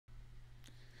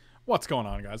What's going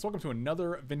on, guys? Welcome to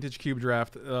another Vintage Cube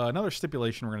Draft. Another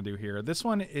stipulation we're going to do here. This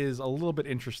one is a little bit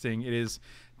interesting. It is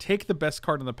take the best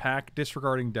card in the pack,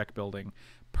 disregarding deck building.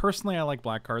 Personally, I like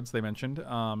black cards, they mentioned.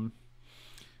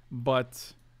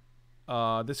 But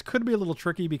this could be a little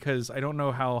tricky because I don't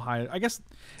know how high... I guess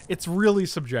it's really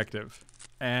subjective.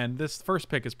 And this first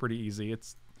pick is pretty easy.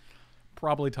 It's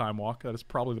probably Time Walk. That is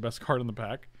probably the best card in the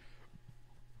pack.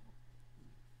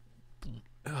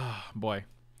 Oh, boy.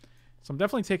 So I'm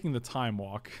definitely taking the Time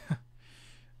Walk.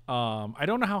 I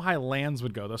don't know how high lands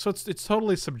would go though, so it's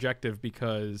totally subjective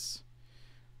because,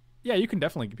 yeah, you can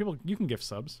definitely you can gift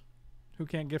subs. Who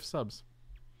can't gift subs?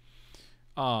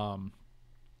 But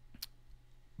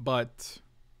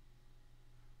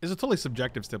it's a totally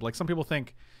subjective stip. Like some people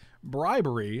think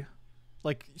bribery,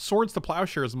 like Swords to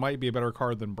Plowshares, might be a better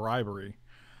card than bribery.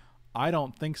 I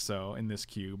don't think so in this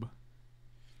cube.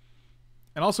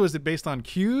 And also, is it based on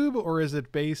cube or is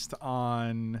it based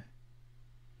on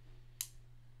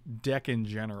deck in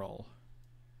general?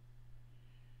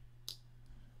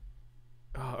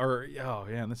 Oh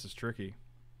man, this is tricky.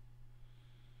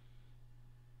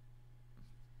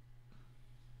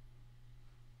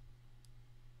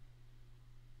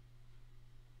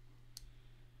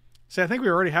 See, I think we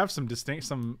already have some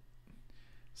distinctions,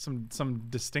 some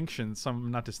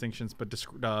not distinctions, but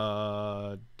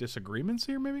disagreements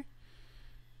here, maybe.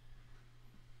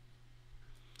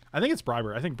 I think it's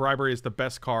bribery. I think bribery is the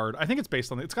best card. I think it's based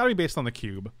on... It's got to be based on the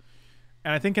cube.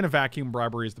 And I think in a vacuum,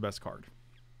 bribery is the best card.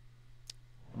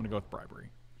 I'm going to go with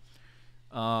bribery.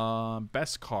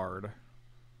 Best card.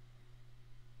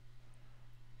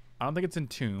 I don't think it's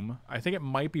Entomb. I think it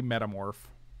might be Metamorph.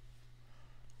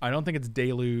 I don't think it's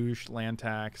Deluge, Land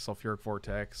Tax, Sulfuric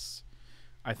Vortex.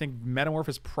 I think Metamorph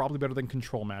is probably better than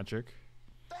Control Magic.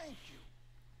 Thank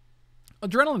you.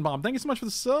 Adrenaline Bomb, thank you so much for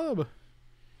the sub.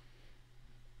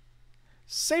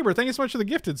 Saber, thank you so much for the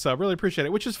gifted sub. Really appreciate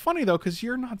it. Which is funny, though, because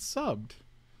you're not subbed.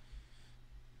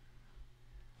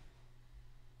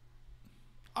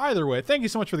 Either way, thank you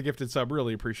so much for the gifted sub.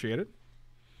 Really appreciate it.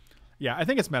 Yeah, I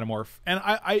think it's Metamorph. And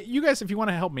you guys, if you want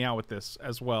to help me out with this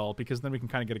as well, because then we can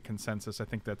kind of get a consensus, I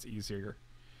think that's easier.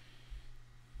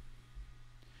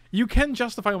 You can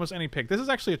justify almost any pick. This is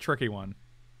actually a tricky one.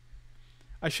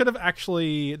 I should have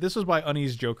actually... This was by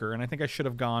Unease Joker, and I think I should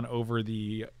have gone over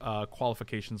the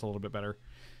qualifications a little bit better.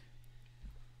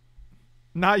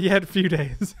 Not yet, few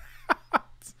days.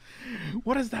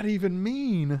 What does that even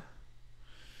mean?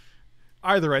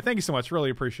 Either way, thank you so much. Really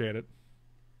appreciate it.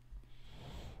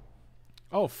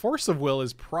 Oh, Force of Will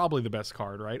is probably the best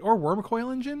card, right? Or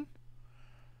Wormcoil Engine?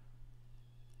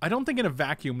 I don't think in a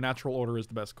vacuum, Natural Order is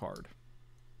the best card.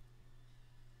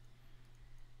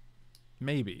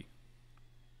 Maybe.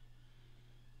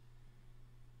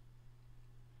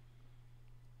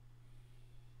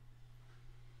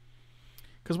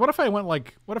 Because what if I went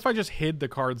like... What if I just hid the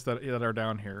cards that are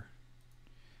down here?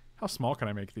 How small can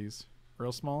I make these?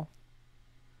 Real small?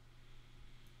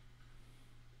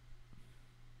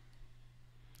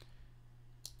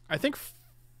 I think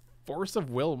Force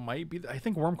of Will might be... I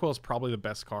think Wormcoil is probably the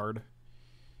best card.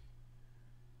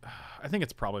 I think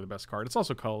it's probably the best card. It's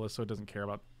also colorless, so it doesn't care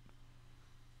about...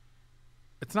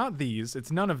 It's not these.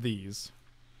 It's none of these.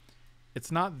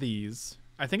 It's not these.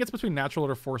 I think it's between Natural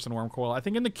Order, Force, and Wormcoil. I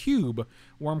think in the cube,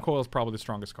 Wormcoil is probably the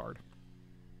strongest card.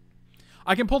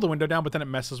 I can pull the window down, but then it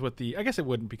messes with the... I guess it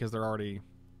wouldn't because they already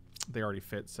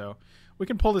fit. So we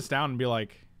can pull this down and be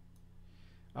like,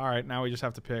 all right, now we just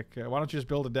have to pick. Why don't you just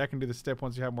build a deck and do the step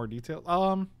once you have more detail?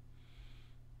 No,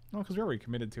 because we're already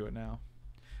committed to it now.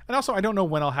 And also, I don't know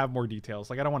when I'll have more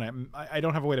details. Like, I don't want to... I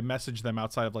don't have a way to message them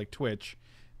outside of like Twitch.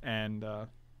 And is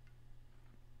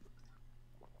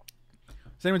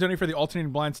anyone donating for the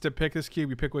alternating blind stip pick this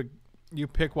cube? You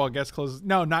pick while guest closes.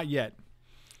 No, not yet.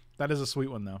 That is a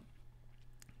sweet one though.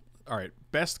 All right,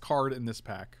 best card in this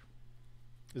pack.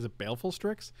 Is it Baleful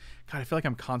Strix? God, I feel like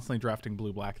I'm constantly drafting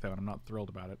blue black though, and I'm not thrilled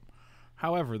about it.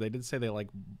 However, they did say they like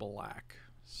black,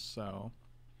 so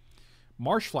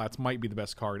Marsh Flats might be the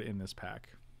best card in this pack.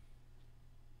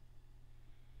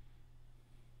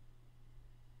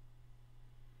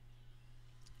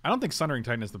 I don't think Sundering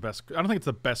Titan is the best. I don't think it's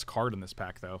the best card in this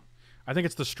pack, though. I think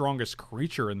it's the strongest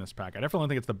creature in this pack. I definitely don't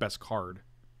think it's the best card.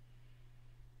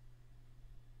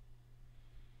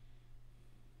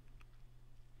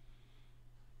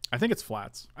 I think it's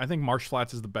Flats. I think Marsh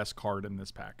Flats is the best card in this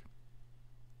pack.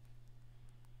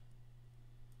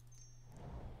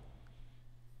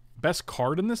 Best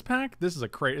card in this pack? This is a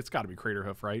crate. It's got to be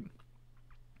Craterhoof, right?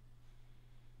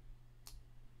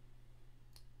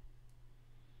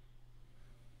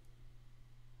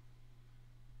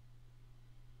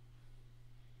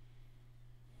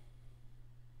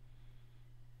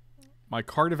 My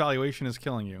card evaluation is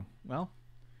killing you. Well,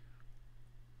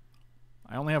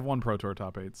 I only have one Pro Tour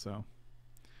top 8, so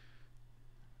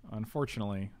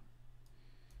unfortunately,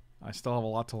 I still have a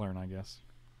lot to learn, I guess.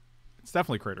 It's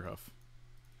definitely Craterhoof.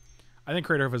 I think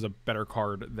Craterhoof is a better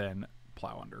card than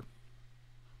Plow Under.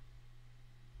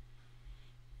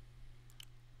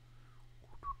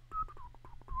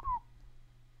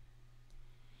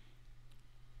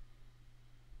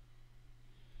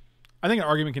 I think an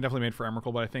argument can definitely be made for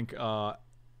Emrakul, but I think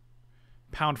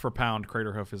pound for pound,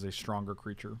 Craterhoof is a stronger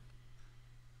creature.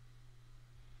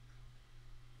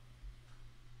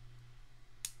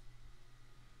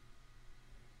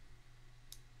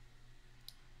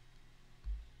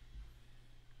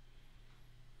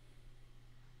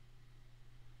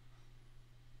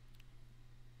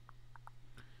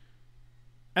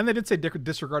 And they did say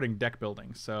disregarding deck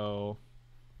building, so...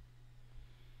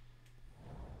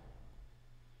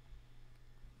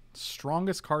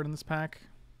 Strongest card in this pack?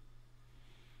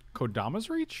 Kodama's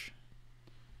Reach?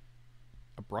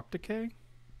 Abrupt Decay?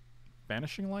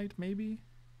 Vanishing Light, maybe?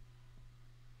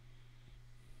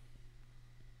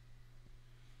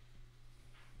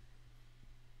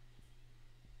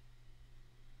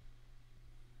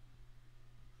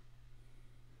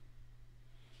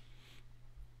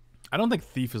 I don't think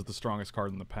Thief is the strongest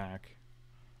card in the pack.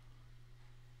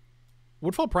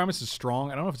 Woodfall Primus is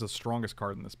strong. I don't know if it's the strongest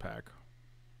card in this pack.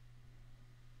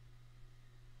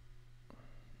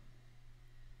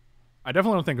 I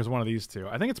definitely don't think it was one of these two.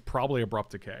 I think it's probably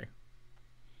Abrupt Decay.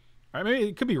 All right, maybe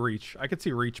it could be Reach. I could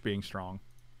see Reach being strong.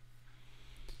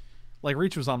 Like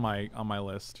Reach was on my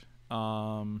list.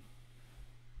 I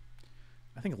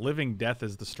think Living Death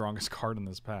is the strongest card in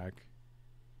this pack.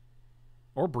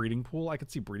 Or Breeding Pool. I could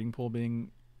see Breeding Pool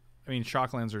being... I mean,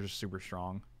 Shocklands are just super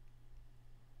strong.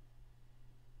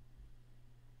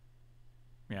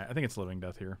 Yeah, I think it's Living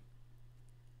Death here.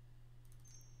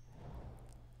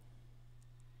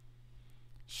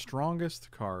 Strongest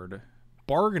card.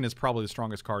 Bargain is probably the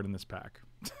strongest card in this pack.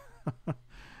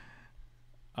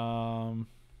 Yeah,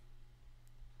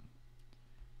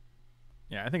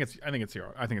 I think it's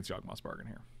Yawgmoth's Bargain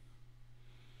here.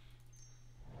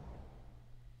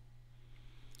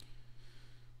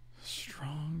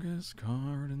 Strongest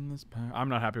card in this pack. I'm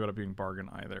not happy about it being Bargain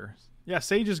either. Yeah,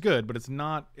 Sage is good, but it's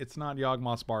not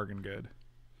Yawgmoth's Bargain good.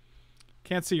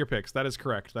 Can't see your picks. That is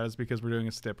correct. That is because we're doing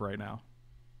a stip right now.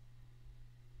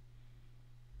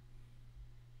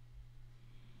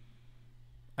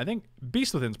 I think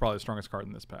Beast Within is probably the strongest card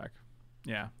in this pack.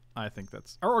 Yeah, I think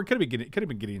that's... Or it could have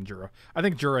been Gideon Jura. I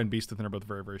think Jura and Beast Within are both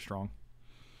very, very strong.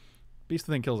 Beast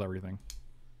Within kills everything.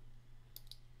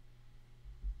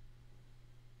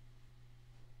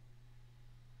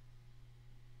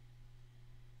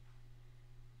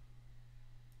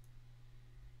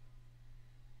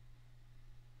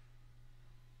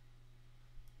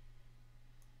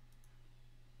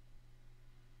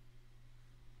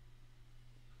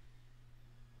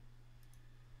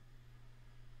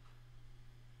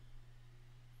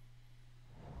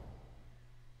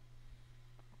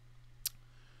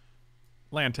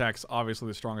 Land Tax, obviously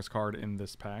the strongest card in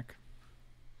this pack.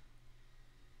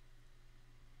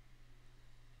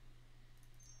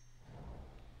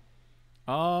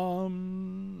 Thalia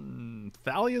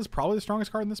is probably the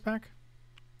strongest card in this pack.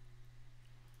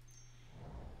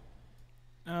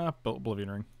 Oblivion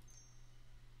Ring.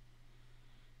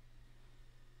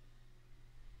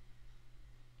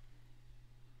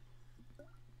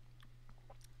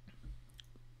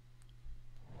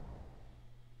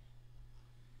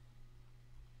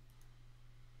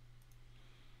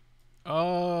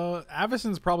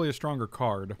 Avison's probably a stronger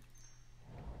card.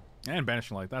 And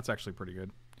Banishing Light, that's actually pretty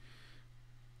good.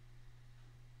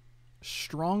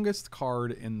 Strongest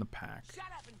card in the pack. Shut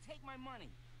up and take my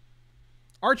money.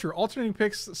 Archer, alternating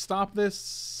picks. Stop this.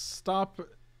 Stop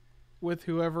with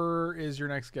whoever is your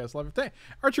next guest. Love it.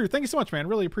 Archer, thank you so much, man.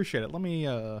 Really appreciate it. Let me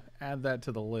add that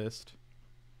to the list.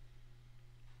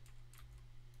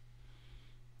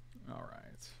 All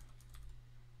right.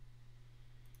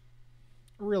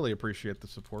 Really appreciate the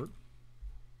support.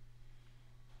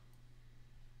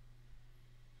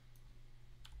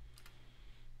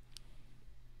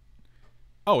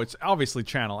 Oh, it's obviously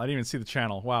Channel. I didn't even see the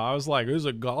Channel. Wow, I was like, is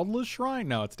it Godless Shrine?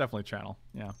 No, it's definitely Channel.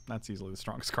 Yeah, that's easily the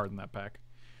strongest card in that pack.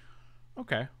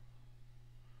 Okay.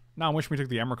 Now I'm wishing we took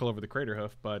the Emrakul over the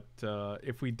Craterhoof, but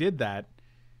if we did that...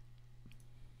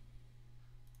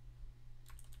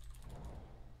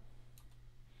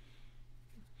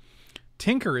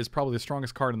 Tinker is probably the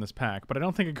strongest card in this pack, but I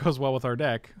don't think it goes well with our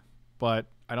deck. But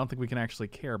I don't think we can actually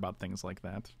care about things like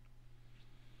that.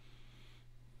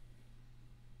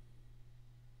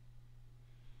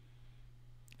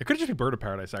 It could just be Bird of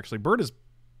Paradise, actually. Bird is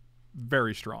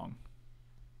very strong.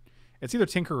 It's either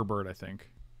Tinker or Bird, I think.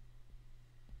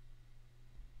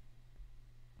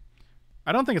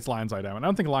 I don't think it's Lion's Eye Diamond. I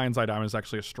don't think Lion's Eye Diamond is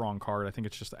actually a strong card. I think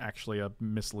it's just actually a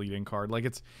misleading card. Like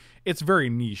it's very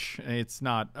niche. It's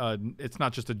not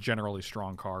just a generally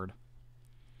strong card.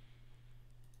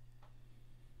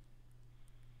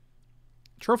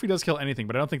 Trophy does kill anything,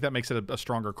 but I don't think that makes it a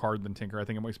stronger card than Tinker. I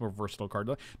think it makes it a more versatile card.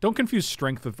 Don't confuse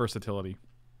strength with versatility.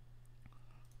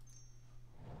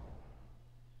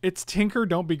 It's Tinker,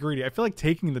 don't be greedy. I feel like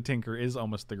taking the Tinker is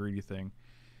almost the greedy thing.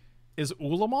 Is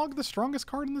Ulamog the strongest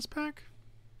card in this pack?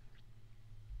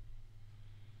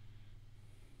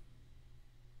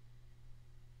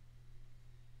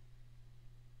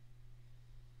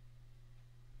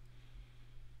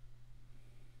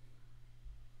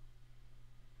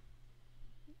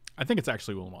 I think it's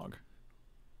actually Ulamog.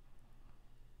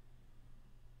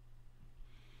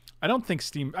 I don't think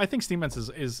Steam... I think Steam Vents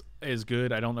is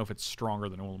good. I don't know if it's stronger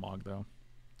than Ulamog, though.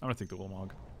 I'm going to take the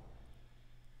Ulamog.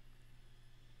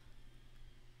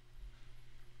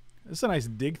 This is a nice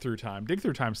Dig Through Time. Dig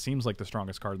Through Time seems like the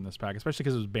strongest card in this pack, especially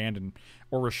because it was banned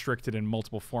or restricted in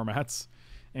multiple formats,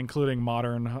 including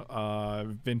Modern,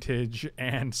 Vintage,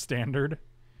 and Standard.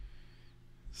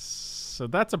 So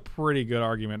that's a pretty good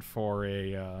argument for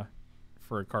a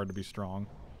card to be strong.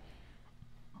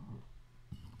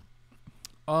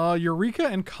 Eureka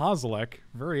and Kozilek.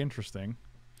 Very interesting.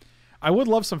 I would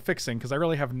love some fixing because I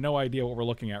really have no idea what we're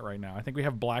looking at right now. I think we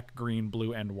have black, green,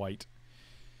 blue, and white.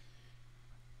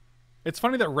 It's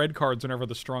funny that red cards are never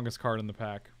the strongest card in the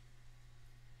pack.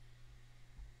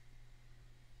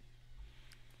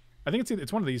 I think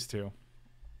it's one of these two.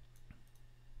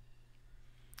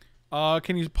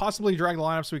 Can you possibly drag the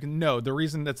lineup so we can... No, the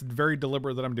reason that's very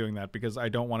deliberate that I'm doing that because I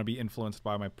don't want to be influenced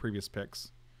by my previous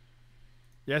picks.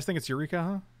 You guys think it's Eureka,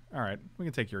 huh? Alright, we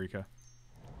can take Eureka.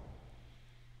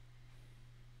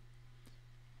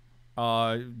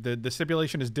 The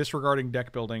stipulation is disregarding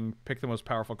deck building, pick the most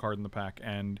powerful card in the pack,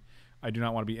 and I do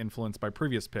not want to be influenced by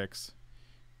previous picks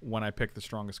when I pick the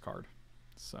strongest card.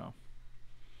 So...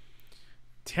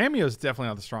 Tamiyo's definitely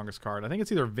not the strongest card. I think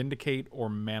it's either Vindicate or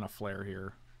Mana Flare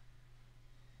here.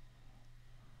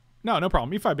 No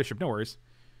problem. E5 Bishop, no worries.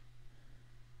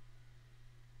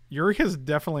 Eureka's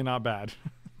definitely not bad.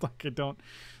 Like, I don't...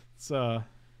 It's, not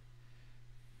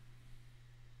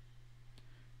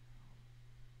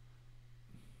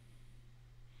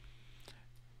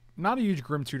a huge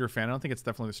Grim Tutor fan. I don't think it's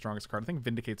definitely the strongest card. I think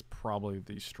Vindicate's probably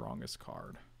the strongest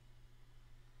card.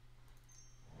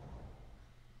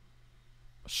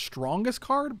 Strongest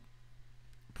card?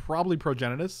 Probably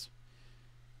Progenitus.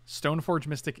 Stoneforge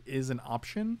Mystic is an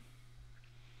option.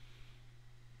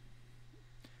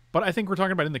 But I think we're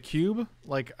talking about in the cube.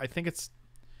 Like, I think it's...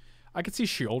 I could see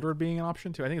Sheoldred being an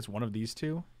option, too. I think it's one of these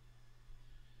two.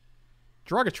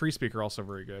 Draga Tree Speaker also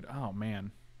very good. Oh,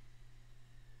 man.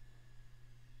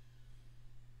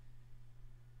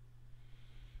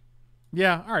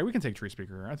 Yeah, all right, we can take Tree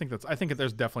Speaker. I think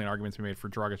there's definitely an argument to be made for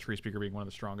Draga Tree Speaker being one of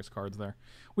the strongest cards there.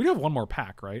 We do have one more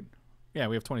pack, right? Yeah,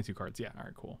 we have 22 cards. Yeah, all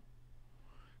right, cool.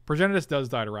 Progenitus does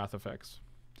die to Wrath effects.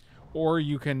 Or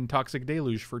you can Toxic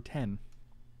Deluge for 10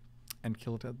 and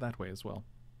kill it that way as well.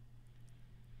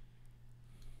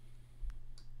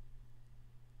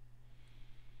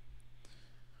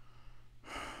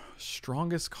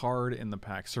 Strongest card in the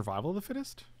pack. Survival of the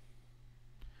Fittest?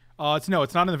 It's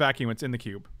not in the vacuum, it's in the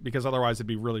cube. Because otherwise it'd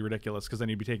be really ridiculous, because then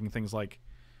you'd be taking things like,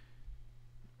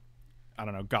 I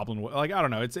don't know, Goblin, like, I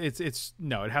don't know.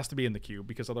 No, it has to be in the cube,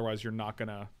 because otherwise you're not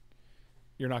gonna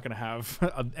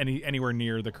have anywhere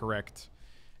near the correct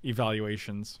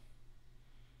evaluations.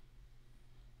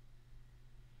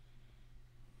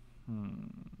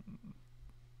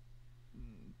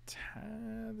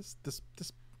 This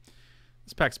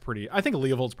pack's pretty. I think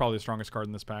Leovold's probably the strongest card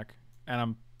in this pack, and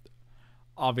I'm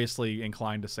obviously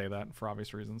inclined to say that for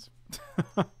obvious reasons.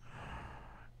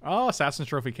 Oh, Assassin's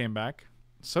Trophy came back.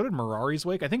 So did Mirari's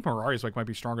Wake. I think Mirari's Wake might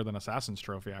be stronger than Assassin's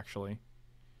Trophy, actually.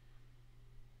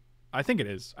 I think it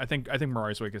is. I think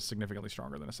Mirari's Wake is significantly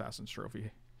stronger than Assassin's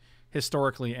Trophy,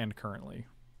 historically and currently.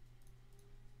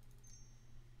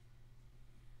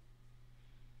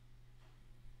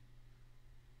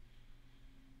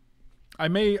 I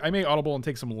may audible and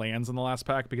take some lands in the last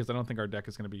pack because I don't think our deck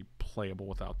is going to be playable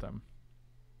without them.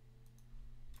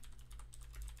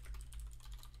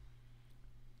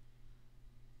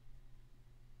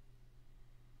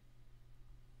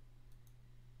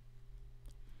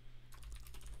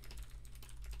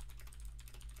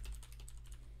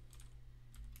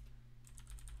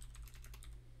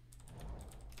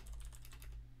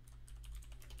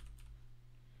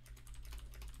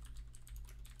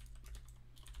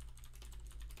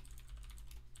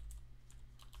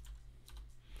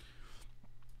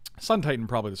 Sun Titan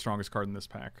probably the strongest card in this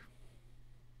pack.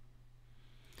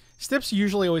 Stips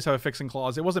usually always have a fixing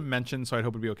clause. It wasn't mentioned, so I'd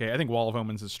hope it'd be okay. I think Wall of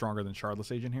Omens is stronger than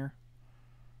Shardless Agent here.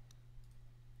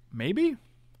 Maybe?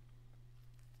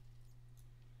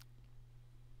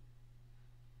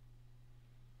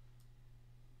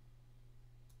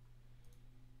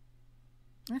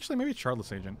 Actually, maybe it's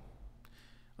Shardless Agent.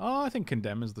 Oh, I think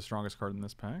Condemn is the strongest card in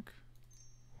this pack.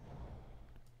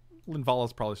 Linvala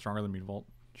is probably stronger than Mutavault.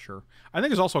 Sure. I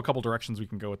think there's also a couple directions we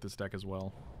can go with this deck as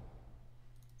well.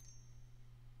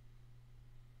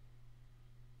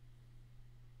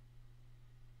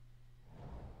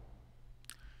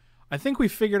 I think we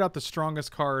figured out the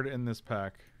strongest card in this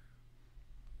pack.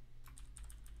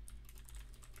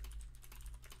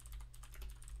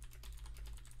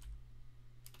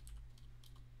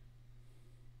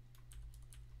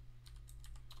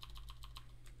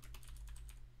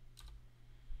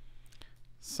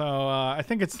 So I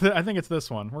think it's this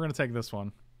one. We're gonna take this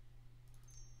one.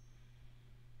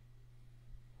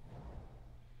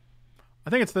 I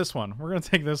think it's this one. We're gonna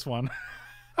take this one.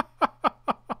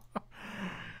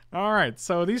 All right.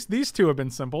 So these two have been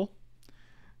simple.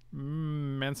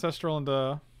 Ancestral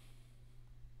into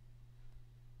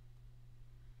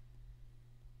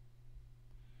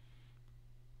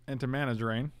Mana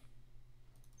Drain.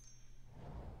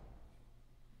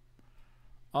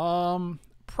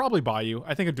 Probably Bayou.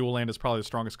 I think a dual land is probably the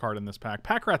strongest card in this pack.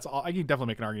 Pack Rat's, I can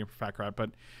definitely make an argument for Pack Rat,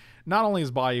 but not only is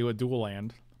Bayou a dual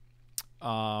land,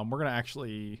 we're going to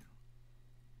actually...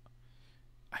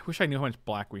 I wish I knew how much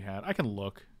black we had. I can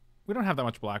look. We don't have that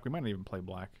much black. We might not even play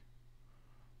black.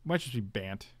 It might just be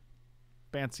Bant.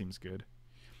 Bant seems good.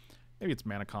 Maybe it's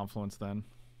Mana Confluence then.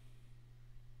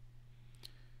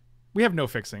 We have no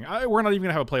fixing. We're not even going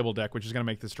to have a playable deck, which is going to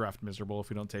make this draft miserable if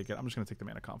we don't take it. I'm just going to take the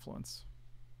Mana Confluence.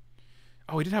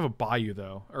 Oh, we did have a Bayou,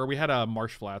 though. Or we had a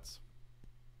Marsh Flats.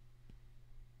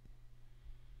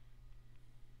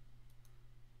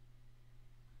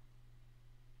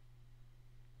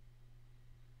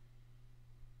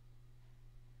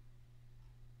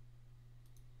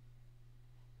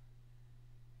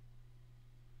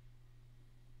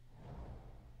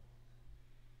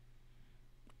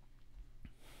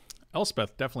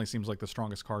 Elspeth definitely seems like the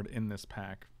strongest card in this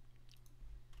pack.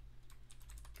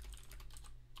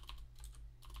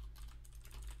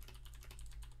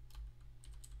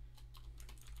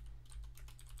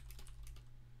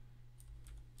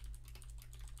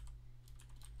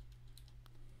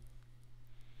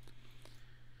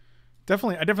 I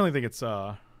definitely think it's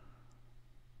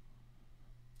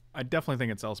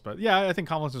Elspeth. Yeah, I think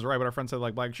Confluence is right, but our friend said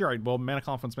like black. Sure, well, Mana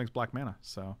Confluence makes black mana,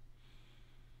 so.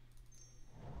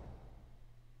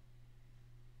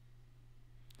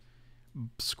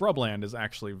 Scrubland is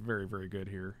actually very, very good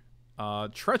here.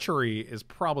 Treachery is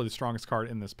probably the strongest card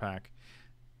in this pack.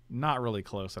 Not really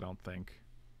close, I don't think.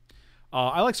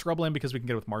 I like Scrubland because we can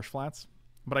get it with Marsh Flats,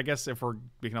 but I guess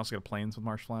we can also get Plains with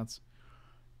Marsh Flats.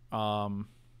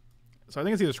 So I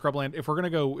think it's either Scrubland. If we're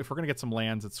gonna get some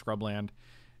lands, it's Scrubland.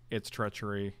 It's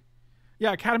Treachery.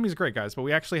 Yeah, Academy's great, guys, but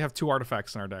we actually have 2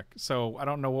 artifacts in our deck. So I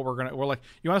don't know what we're like.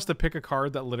 You want us to pick a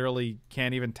card that literally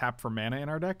can't even tap for mana in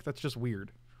our deck? That's just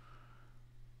weird.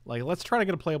 Like, let's try to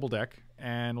get a playable deck,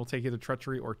 and we'll take either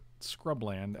Treachery or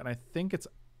Scrubland, and I think it's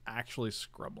actually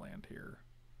Scrubland here.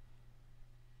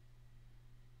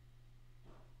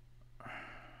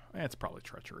 It's probably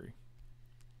Treachery.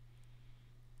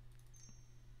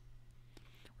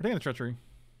 We're taking the Treachery.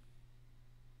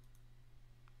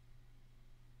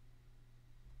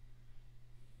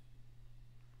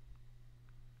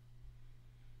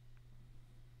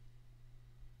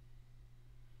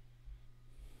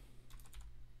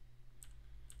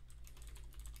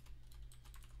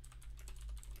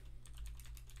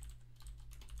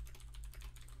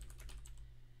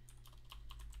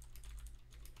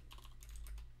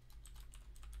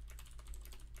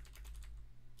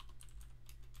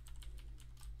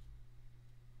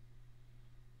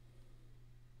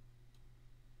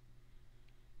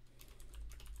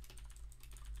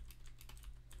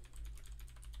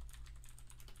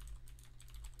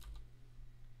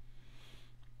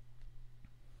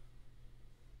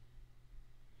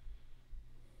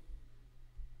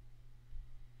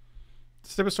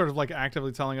 Stip is sort of like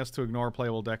actively telling us to ignore a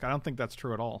playable deck. I don't think that's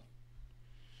true at all.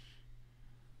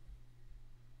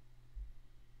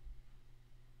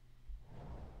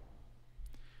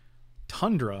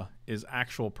 Tundra is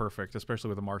actual perfect, especially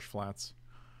with the Marsh Flats.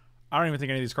 I don't even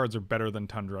think any of these cards are better than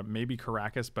Tundra. Maybe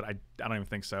Caracas, but I don't even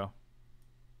think so.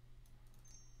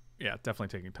 Yeah,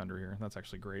 definitely taking Tundra here. That's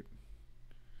actually great.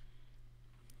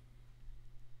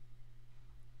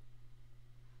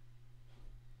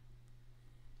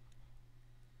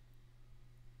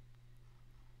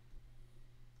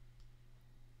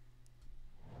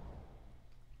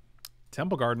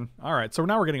 Temple Garden. All right, so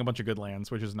now we're getting a bunch of good lands,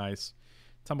 which is nice.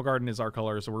 Temple Garden is our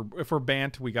color, so if we're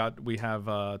Bant, we have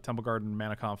Temple Garden,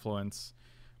 Mana Confluence,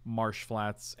 Marsh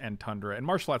Flats, and Tundra. And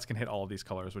Marsh Flats can hit all of these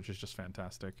colors, which is just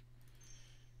fantastic.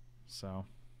 So...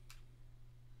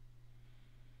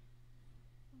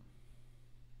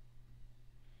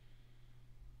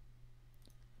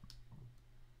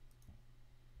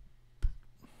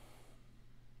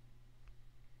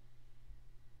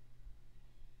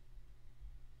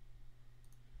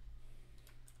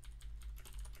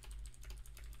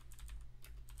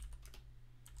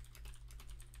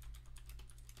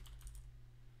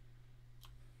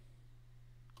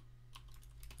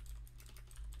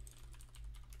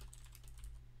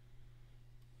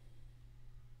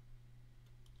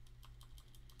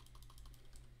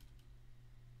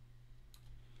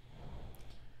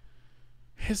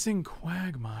 Hissing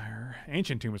Quagmire.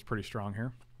 Ancient Tomb is pretty strong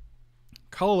here.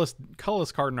 Colorless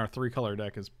card in our 3-color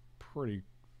deck is pretty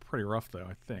rough, though,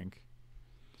 I think.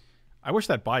 I wish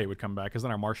that Bayou would come back, because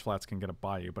then our Marsh Flats can get a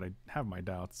Bayou, but I have my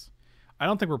doubts. I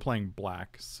don't think we're playing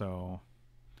black, so...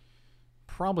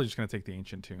 probably just going to take the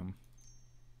Ancient Tomb.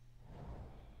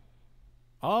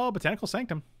 Oh, Botanical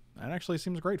Sanctum. That actually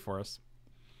seems great for us.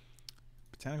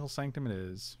 Botanical Sanctum it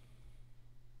is.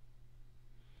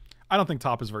 I don't think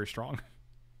top is very strong.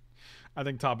 I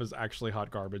think top is actually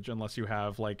hot garbage unless you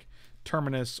have like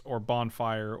Terminus or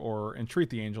Bonfire or Entreat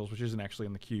the Angels, which isn't actually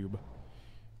in the cube.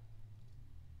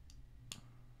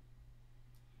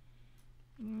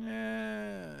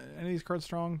 Yeah, any of these cards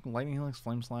strong? Lightning Helix,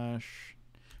 Flame Slash.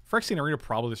 Phyrexian Arena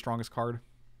probably the strongest card.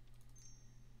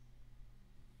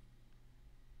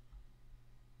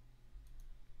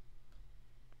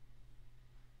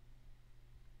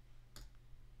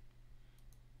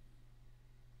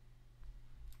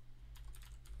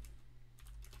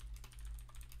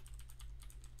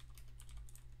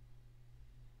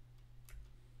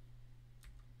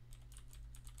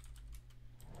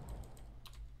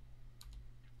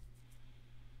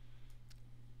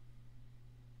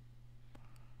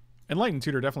 Enlightened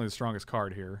Tutor definitely the strongest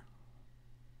card here.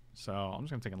 So I'm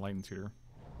just going to take Enlightened Tutor.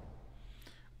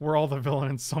 We're all the villain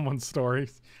in someone's story.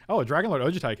 Oh, Dragonlord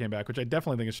Ojutai came back, which I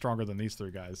definitely think is stronger than these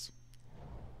 3 guys.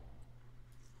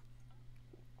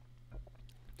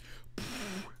 This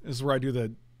is where I do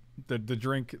the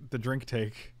drink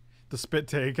take, the spit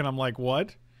take, and I'm like,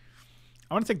 what?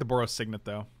 I want to take the Boros Signet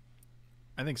though.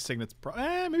 I think Signet's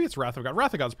maybe it's Wrath of God.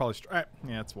 Wrath of God's probably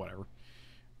yeah, it's whatever.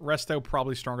 Resto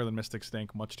probably stronger than Mystic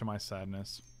Stink, much to my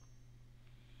sadness.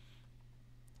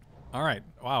 All right.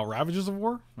 Wow, Ravages of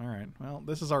War? All right. Well,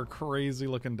 this is our crazy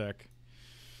looking deck.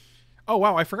 Oh,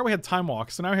 wow, I forgot we had Time Walk.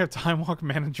 So now we have Time Walk,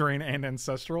 Mana Drain, and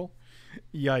Ancestral.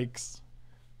 Yikes.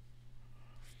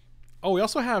 Oh, we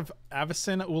also have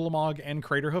Avacyn, Ulamog, and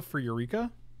Craterhoof for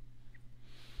Eureka.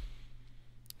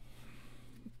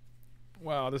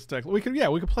 Wow, this deck. We can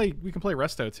play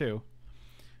Resto too.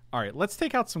 All right, let's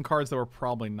take out some cards that we're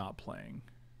probably not playing.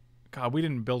 God, we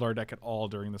didn't build our deck at all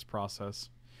during this process.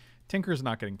 Tinker's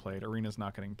not getting played. Arena's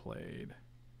not getting played.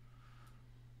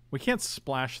 We can't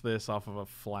splash this off of a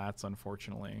flats,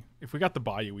 unfortunately. If we got the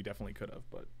Bayou, we definitely could have,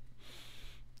 but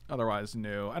otherwise,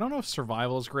 no. I don't know if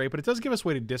Survival is great, but it does give us a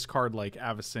way to discard like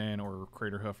Avacyn or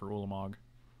Craterhoof or Ulamog.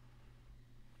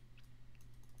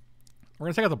 We're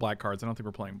going to take out the black cards. I don't think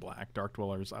we're playing black. Dark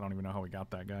Dwellers, I don't even know how we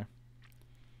got that guy.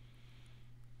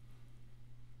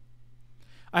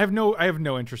 I have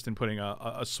no interest in putting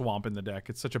a swamp in the deck.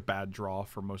 It's such a bad draw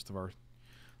for most of our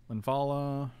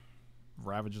Linvala,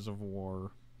 Ravages of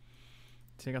War.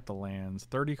 Take out the lands.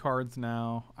 30 cards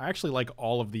now. I actually like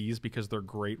all of these because they're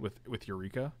great with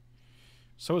Eureka.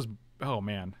 So is oh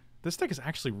man, this deck is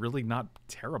actually really not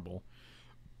terrible.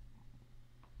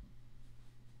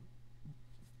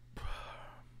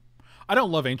 I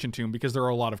don't love Ancient Tomb because there are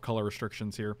a lot of color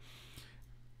restrictions here.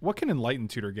 What can Enlightened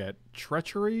Tutor get?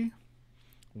 Treachery,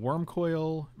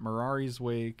 Wormcoil, Mirari's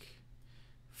Wake,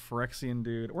 Phyrexian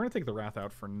Dude. We're going to take the Wrath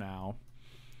out for now.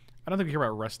 I don't think we care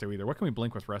about Resto either. What can we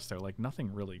blink with Resto? Like,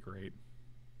 nothing really great.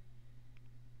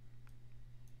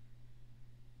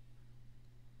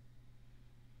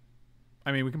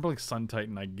 I mean, we can blink Sun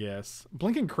Titan, I guess.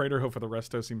 Blinking Craterhoof for the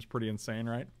Resto seems pretty insane,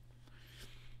 right?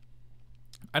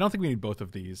 I don't think we need both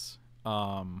of these.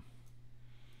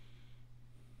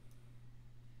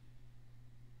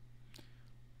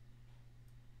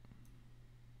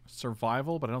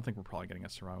 Survival, but I don't think we're probably getting a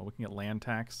survival. We can get land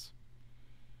tax.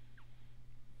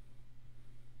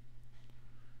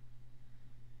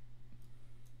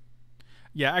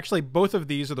 Yeah, actually, both of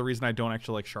these are the reason I don't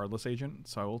actually like Shardless Agent,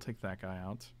 so I will take that guy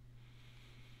out.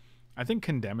 I think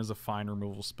Condemn is a fine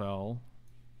removal spell.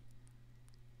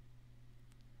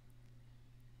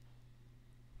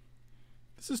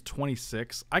 This is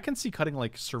 26. I can see cutting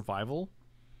like survival.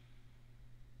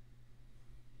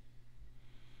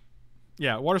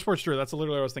 Yeah, water sports Druid. That's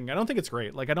literally what I was thinking. I don't think it's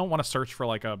great. Like, I don't want to search for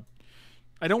like a...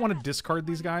 I don't want to discard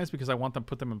these guys because I want them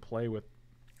put them in play with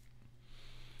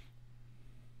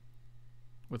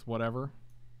whatever.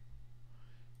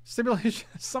 Stipulation.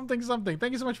 Something.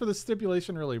 Thank you so much for the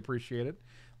stipulation. Really appreciate it.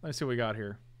 Let me see what we got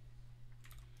here.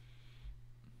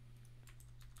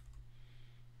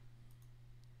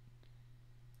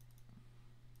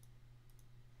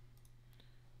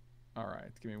 All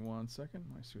right, give me 1 second.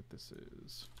 Let me see what this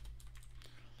is.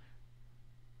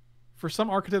 For some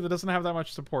archetype that doesn't have that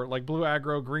much support, like blue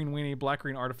aggro, green weenie,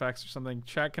 black-green artifacts or something,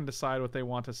 chat can decide what they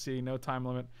want to see. No time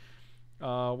limit.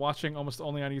 Watching almost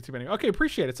only on YouTube anyway. Okay,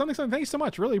 appreciate it. Something. Thank you so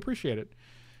much. Really appreciate it.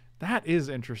 That is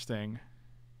interesting.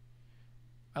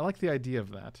 I like the idea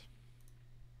of that.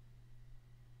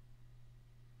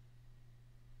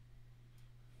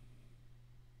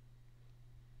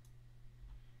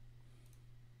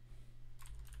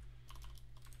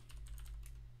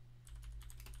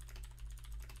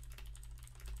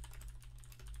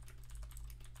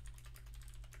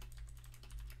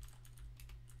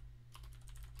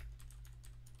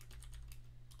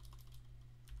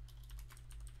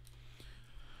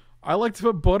 I like to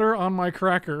put butter on my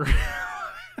cracker.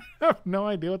 I have no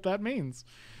idea what that means.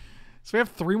 So we have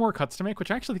 3 more cuts to make, which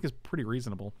I actually think is pretty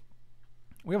reasonable.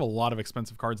 We have a lot of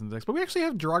expensive cards in the decks, but we actually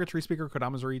have Derogatory Speaker,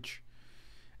 Kodama's Reach.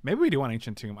 Maybe we do want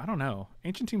Ancient Tomb. I don't know.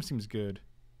 Ancient Tomb seems good.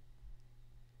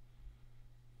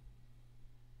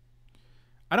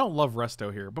 I don't love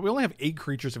Resto here, but we only have 8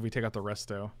 creatures if we take out the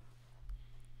Resto.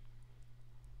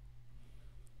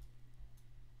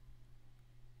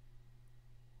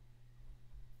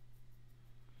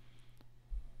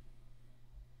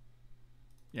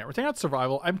 Yeah, we're taking out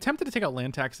Survival. I'm tempted to take out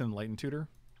Land Tax and Enlightened Tutor.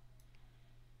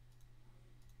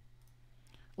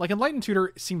 Like, Enlightened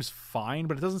Tutor seems fine,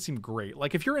 but it doesn't seem great.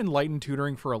 Like, if you're Enlightened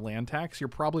Tutoring for a Land Tax, you're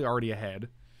probably already ahead.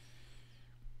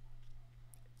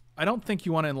 I don't think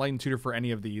you want to Enlightened Tutor for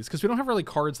any of these, because we don't have really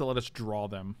cards that let us draw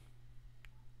them.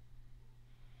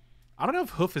 I don't know if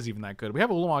Hoof is even that good. We have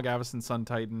Ulamog, Avacyn, Sun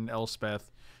Titan, Elspeth,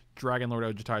 Dragon Lord,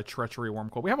 Ojutai, Treachery,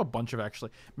 Wormcoil. We have a bunch of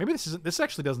actually... Maybe this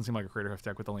actually doesn't seem like a Crater Hoof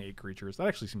deck with only 8 creatures. That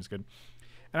actually seems good.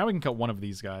 And now we can cut one of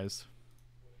these guys.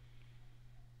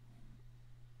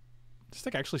 This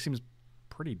deck actually seems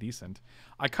pretty decent.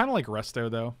 I kind of like Resto,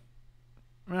 though.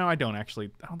 No, I don't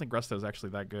actually. I don't think Resto is actually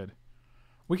that good.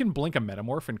 We can blink a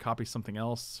Metamorph and copy something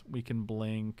else. We can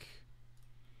blink...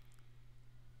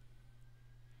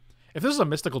 If this is a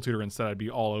Mystical Tutor instead, I'd be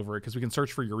all over it, because we can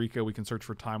search for Eureka, we can search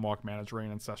for Time Walk, Mana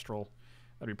Drain, Ancestral.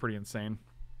 That'd be pretty insane.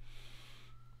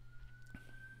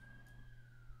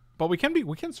 But we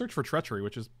can search for Treachery,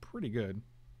 which is pretty good.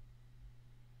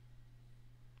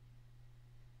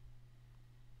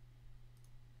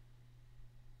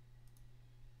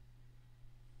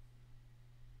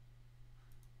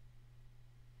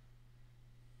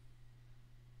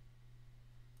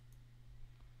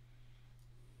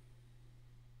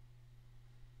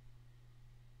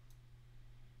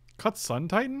 Cut Sun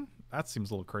Titan? That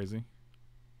seems a little crazy.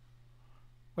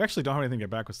 We actually don't have anything to get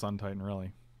back with Sun Titan,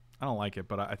 really. I don't like it,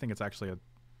 but I think it's actually an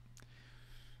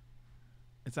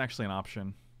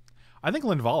option. I think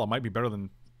Linvala might be better than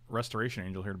Restoration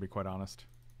Angel here, to be quite honest.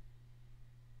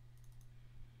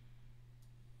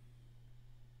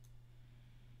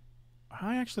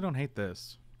 I actually don't hate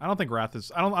this. I don't think Wrath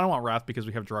is... I don't want Wrath because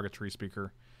we have Derogatory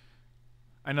Speaker.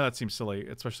 I know that seems silly,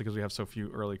 especially because we have so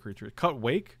few early creatures. Cut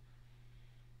Wake?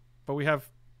 But we have...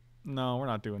 No, we're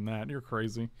not doing that. You're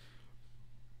crazy.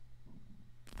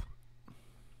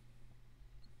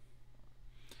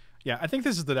 Yeah, I think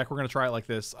this is the deck. We're going to try it like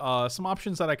this. Some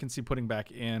options that I can see putting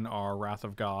back in are Wrath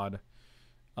of God.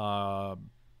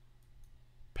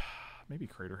 Maybe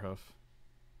Crater Hoof.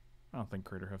 I don't think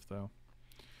Crater Hoof, though.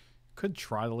 Could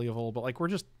try the Leovold, but like we're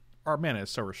just... Our mana is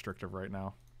so restrictive right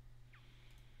now.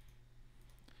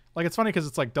 Like, it's funny because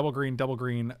it's like double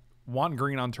green, want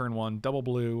green on turn 1, double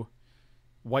blue,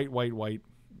 white, white, white.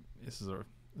 This is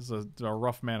a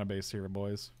rough mana base here,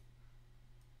 boys.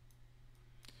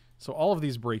 So all of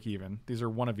these break even. These are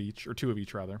 1 of each, or 2 of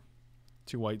each rather.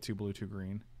 2 white, 2 blue, 2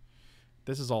 green.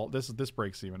 This is all this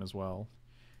breaks even as well.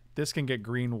 This can get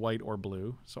green, white, or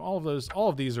blue. So all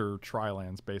of these are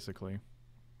tri-lands basically.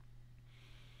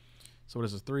 So what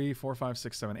is this? 3, 4, 5,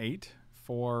 6, 7, 8.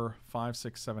 4, 5,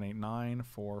 6, 7, 8, 9.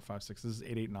 4, 5, 6. This is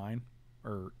 8, 8, 9.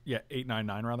 Or, yeah, 8, 9,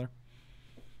 9, rather.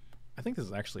 I think this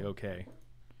is actually okay.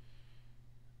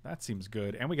 That seems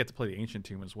good. And we get to play the Ancient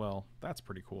Tomb as well. That's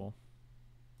pretty cool.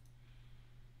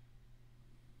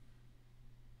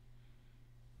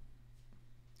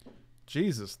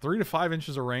 Jesus, 3 to 5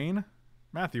 inches of rain.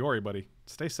 Matthew, buddy,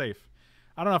 stay safe.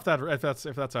 I don't know if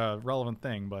that's a relevant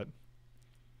thing, but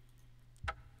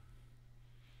I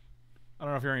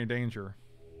don't know if you're in any danger.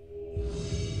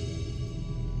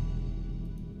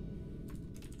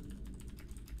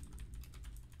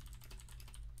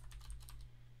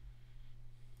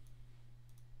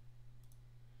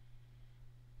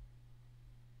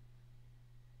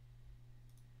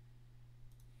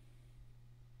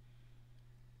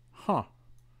 Huh.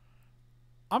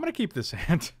 I'm going to keep this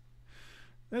hand.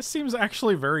 This seems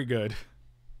actually very good.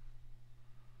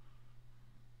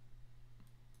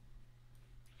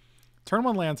 Turn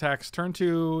 1 land tax. Turn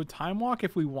 2 time walk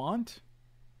if we want.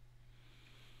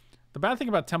 The bad thing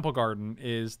about Temple Garden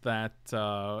is that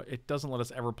it doesn't let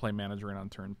us ever play Mana Drain on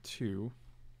turn 2.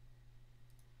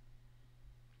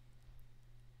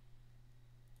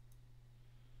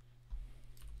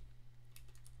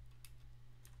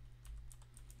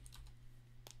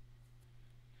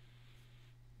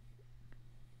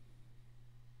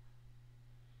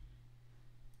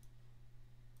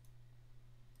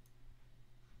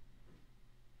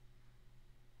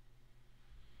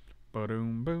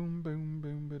 Ba-doom, boom, boom,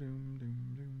 boom, ba-doom,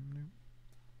 doom, doom, doom.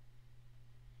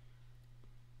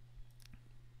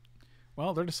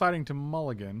 Well, they're deciding to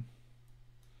mulligan.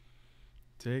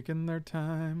 Taking their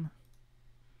time.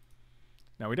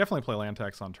 Now, we definitely play land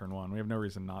tax on turn 1. We have no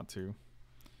reason not to.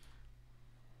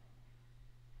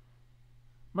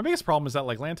 My biggest problem is that,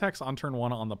 like, land tax on turn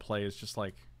 1 on the play is just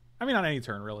like... I mean, on any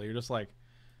turn, really. You're just like,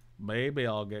 maybe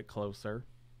I'll get closer.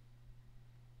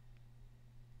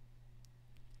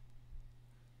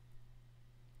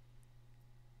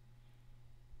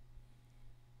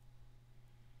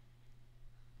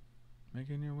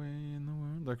 Making your way in the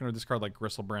world. They're going to discard like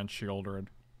Gristlebrand Shield or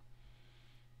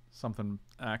something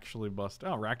actually bust.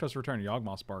 Oh, Rakdos Return,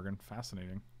 Yawgmoth's Bargain.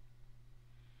 Fascinating.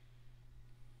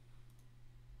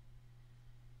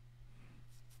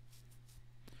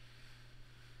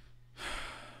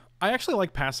 I actually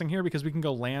like passing here because we can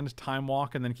go land, time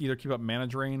walk, and then either keep up Mana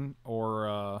Drain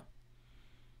or...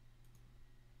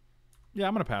 Yeah,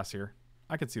 I'm going to pass here.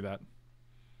 I could see that.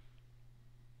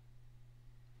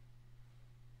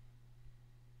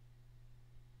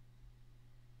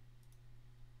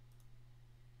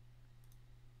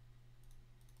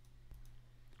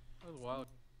 Wow.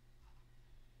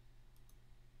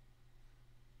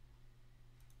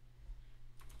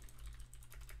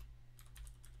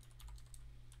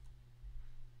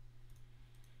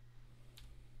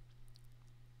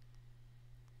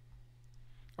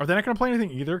 Are they not going to play anything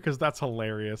either? Because that's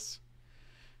hilarious.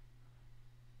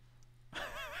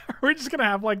 We're just going to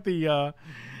have like the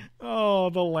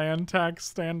land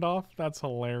tax standoff. That's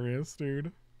hilarious,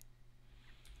 dude.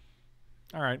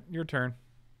 All right, your turn.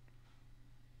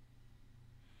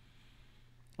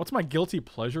 What's my guilty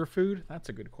pleasure food? That's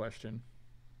a good question.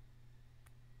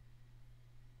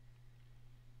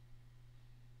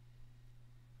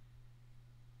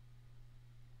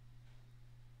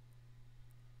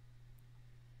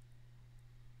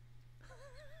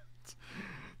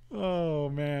 Oh,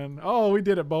 man. Oh, we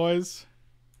did it, boys.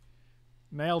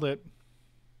 Nailed it.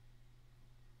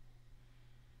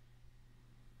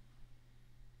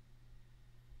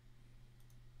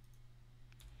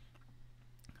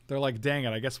 They're like, dang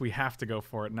it, I guess we have to go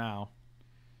for it now.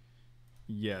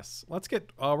 Yes. Let's get...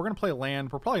 we're going to play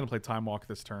land. We're probably going to play Time Walk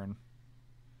this turn.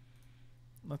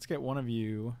 Let's get one of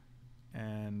you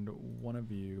and one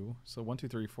of you. So 1, 2,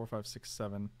 3, 4, 5, 6,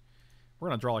 7. We're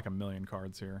going to draw like a million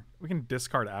cards here. We can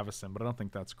discard Avacyn, but I don't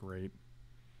think that's great.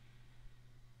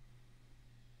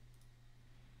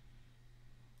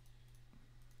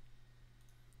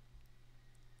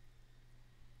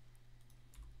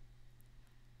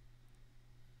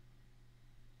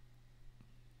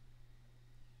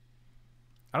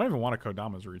 I don't even want a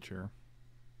Kodama's Reach here.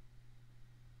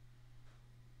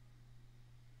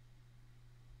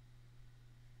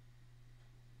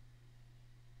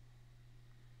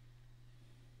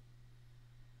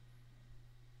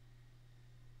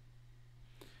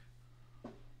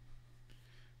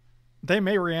 They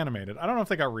may reanimate it. I don't know if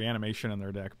they got reanimation in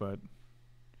their deck, but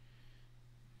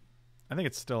I think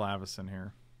it's still Avacyn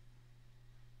here.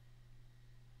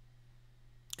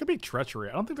 Could be Treachery.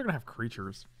 I don't think they're going to have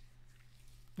creatures.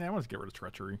 Yeah, I want to get rid of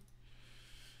Treachery.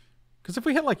 Because if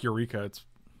we hit like Eureka, it's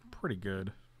pretty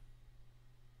good.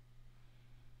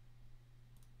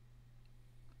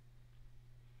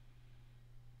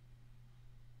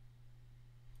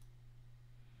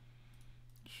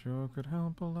 Sure could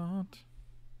help a lot.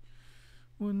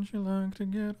 Wouldn't you like to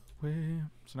get away?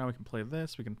 So now we can play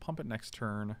this. We can pump it next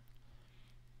turn.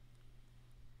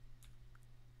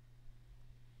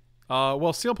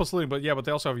 Well, Seal plus Looting, but yeah, but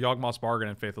they also have Yawgmoth's Bargain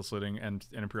and Faithless Looting and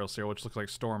Imperial Seal, which looks like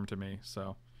Storm to me.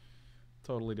 So,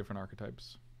 totally different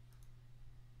archetypes.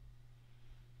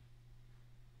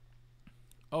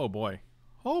 Oh boy.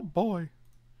 Oh boy.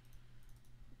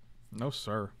 No,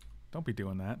 sir. Don't be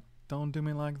doing that. Don't do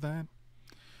me like that.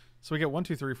 So we get 1,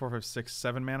 2, 3, 4, 5, 6,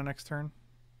 7 mana next turn.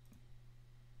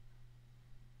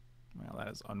 Well, that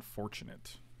is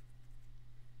unfortunate.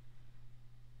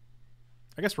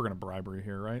 I guess we're going to Bribery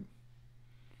here, right?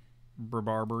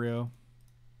 Barbario.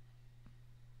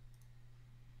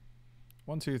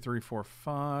 1, 2, 3, 4,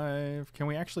 5. Can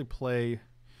we actually play...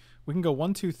 We can go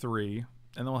 1, 2, 3, and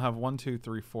then we'll have 1, 2,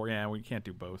 3, 4. Yeah, we can't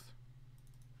do both.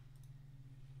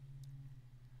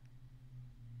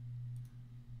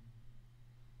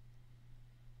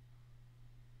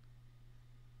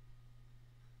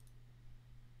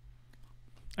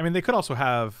 I mean, they could also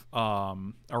have a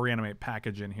Reanimate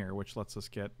package in here, which lets us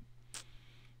get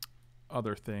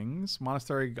other things.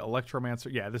 Monastery,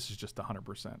 Electromancer. Yeah, this is just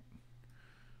 100%.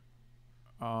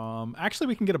 Actually,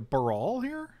 we can get a Baral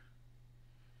here.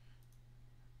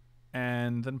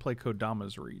 And then play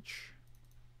Kodama's Reach.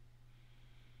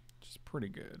 Which is pretty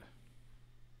good.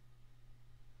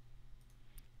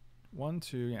 1,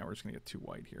 2. Yeah, we're just going to get 2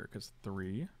 white here because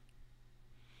 3.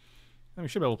 And we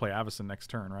should be able to play Avacyn next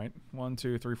turn, right? 1,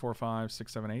 2, 3, 4, 5,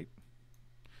 6, 7, 8.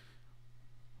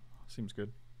 Seems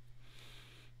good.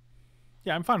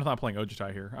 Yeah, I'm fine with not playing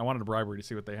Ojutai here. I wanted a Bribery to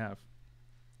see what they have.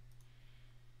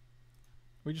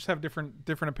 We just have different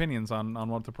opinions on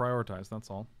what to prioritize, that's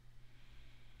all.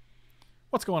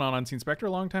 What's going on, Unseen Spectre?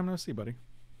 Long time no see, buddy.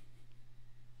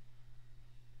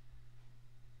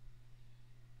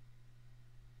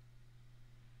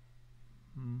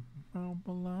 Help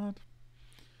a lot.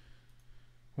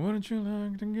 Wouldn't you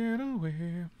like to get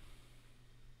away?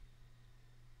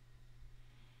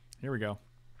 Here we go.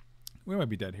 We might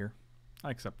be dead here. I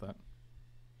accept that.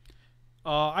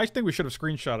 I think we should have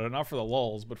screenshotted it, not for the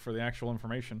lulls, but for the actual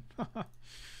information.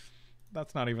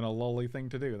 That's not even a lully thing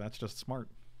to do. That's just smart.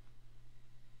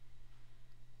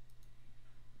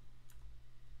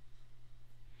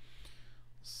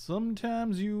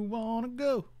 Sometimes you wanna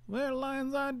go where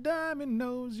lions are diamond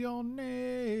knows your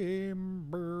name.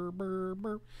 Burr, burr,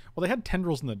 burr. Well, they had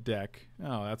Tendrils in the deck.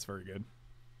 Oh, that's very good.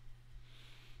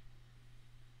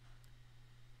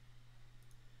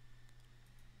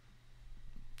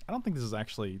 I don't think this is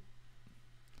actually...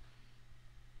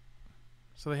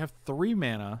 So they have 3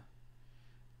 mana.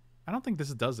 I don't think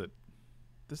this does it.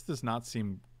 This does not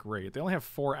seem great. They only have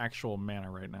 4 actual mana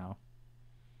right now.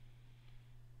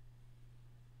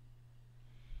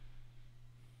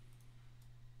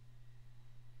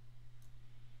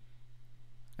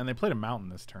 And they played a mountain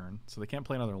this turn, so they can't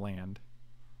play another land.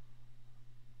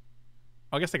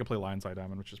 I guess they could play Lion's Eye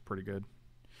Diamond, which is pretty good.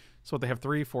 So what, they have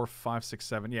 3, 4, 5, 6,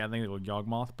 7. Yeah, I think they go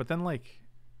Yawgmoth. But then, like,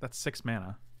 that's 6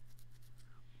 mana.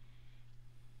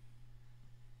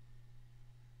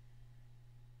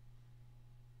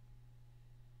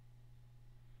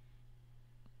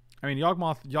 I mean,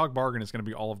 Yawg Bargain is going to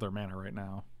be all of their mana right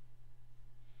now.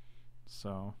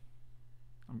 So,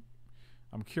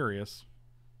 I'm curious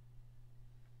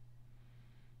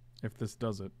if this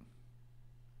does it.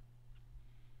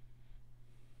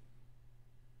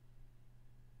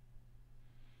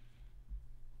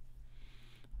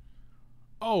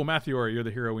 Oh, Matthew, you're the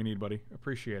hero we need, buddy.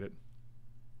 Appreciate it.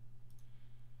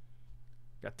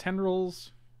 Got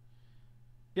Tendrils.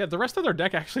 Yeah, the rest of their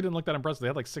deck actually didn't look that impressive. They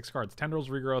had like 6 cards. Tendrils,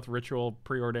 Regrowth, Ritual,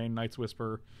 Preordained, Night's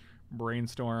Whisper,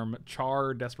 Brainstorm,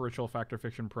 Char, Desperate Ritual, Factor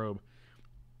Fiction, Probe.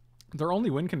 Their only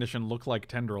win condition looked like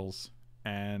Tendrils,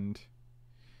 and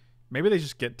maybe they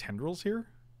just get Tendrils here?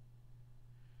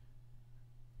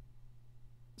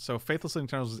 So Faithless Looting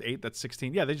Tendrils is 8, that's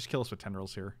 16. Yeah, they just kill us with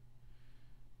Tendrils here.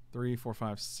 3, 4,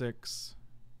 5, 6.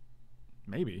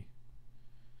 Maybe.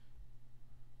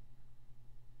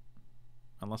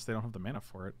 Unless they don't have the mana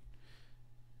for it.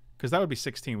 Because that would be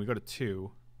 16. We go to 2.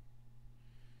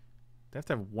 They have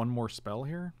to have 1 more spell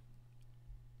here?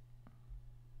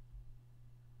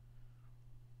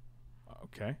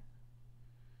 Okay.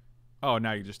 Oh,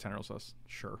 now you just Tendrils us.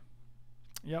 Sure.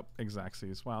 Yep,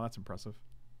 Exacxes. Wow, that's impressive.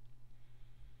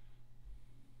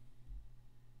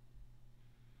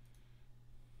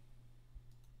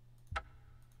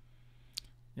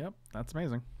 Yep, that's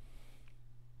amazing.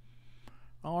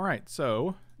 All right,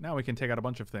 so now we can take out a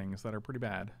bunch of things that are pretty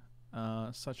bad,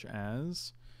 such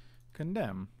as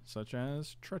Condemn, such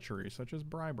as Treachery, such as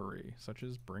Bribery, such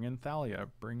as bring in Thalia,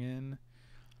 bring in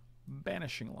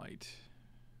Banishing Light.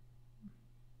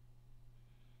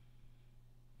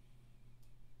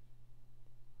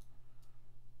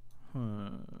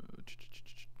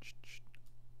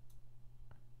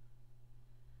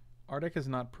 Our deck is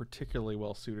not particularly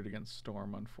well suited against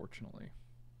Storm, unfortunately.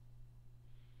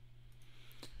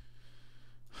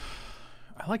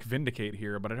 I like Vindicate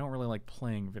here, but I don't really like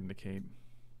playing Vindicate.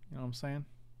 You know what I'm saying?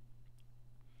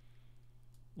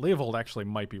 Leovold actually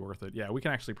might be worth it. Yeah, we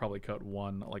can actually probably cut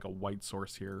one, like a white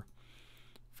source here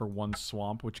for one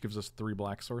swamp, which gives us 3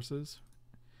 black sources.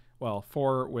 Well,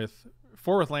 4 with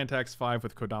land tax, 5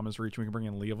 with Kodama's Reach. We can bring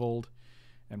in Leovold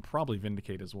and probably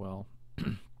Vindicate as well.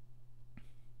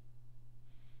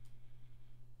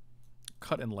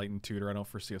 Cut Enlightened Tutor. I don't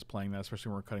foresee us playing that, especially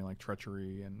when we're cutting like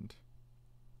Treachery and...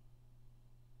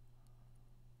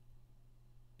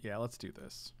 Yeah, let's do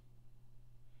this.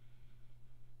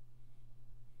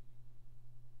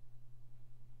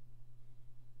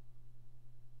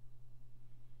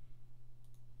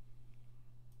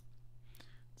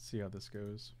 Let's see how this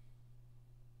goes.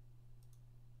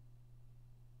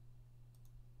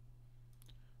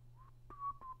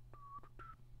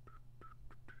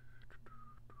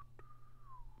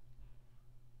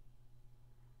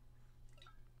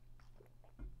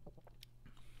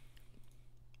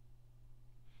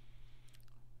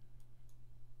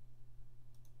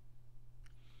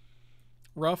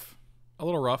 Rough. A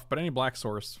little rough, but any black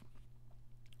source.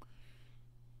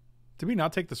 Did we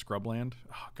not take the Scrubland?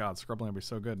 Oh, God, Scrubland would be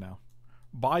so good now.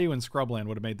 Bayou and Scrubland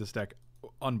would have made this deck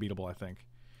unbeatable, I think.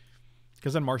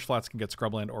 Because then Marsh Flats can get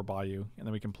Scrubland or Bayou, and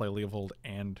then we can play Leovold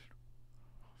and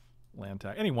land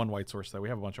tag. Any one white source, though. We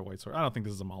have a bunch of white source. I don't think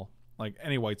this is them all. Like,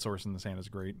 any white source in this hand is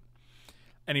great.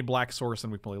 Any black source,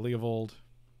 and we play Leovold.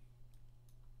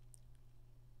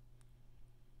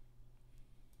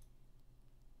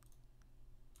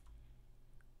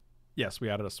 Yes, we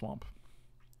added a swamp.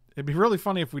 It'd be really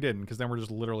funny if we didn't, because then we're just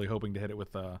literally hoping to hit it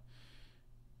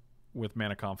with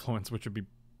Mana Confluence, which would be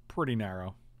pretty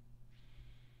narrow.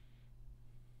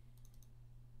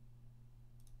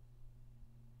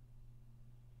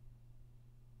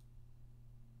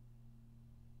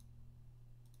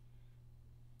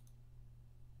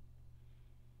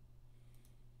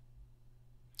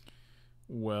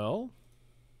 Well,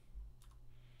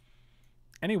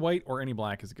 any white or any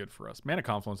black is good for us. Mana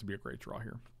Confluence would be a great draw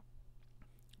here.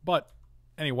 But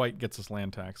any white gets us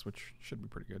land tax, which should be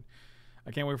pretty good.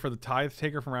 I can't wait for the Tithe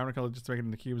Taker from Ravnica just to make it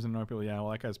into cubes and annoy people. Yeah, well,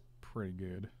 that guy's pretty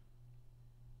good.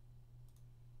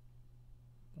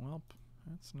 Well,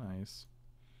 that's nice.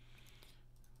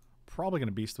 Probably going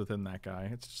to Beast Within that guy.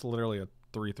 It's just literally a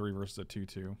 3-3 versus a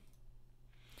 2-2.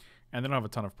 And they don't have a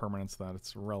ton of permanents that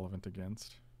it's relevant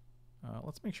against.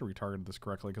 Let's make sure we targeted this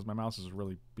correctly, because my mouse is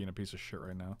really being a piece of shit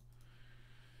right now.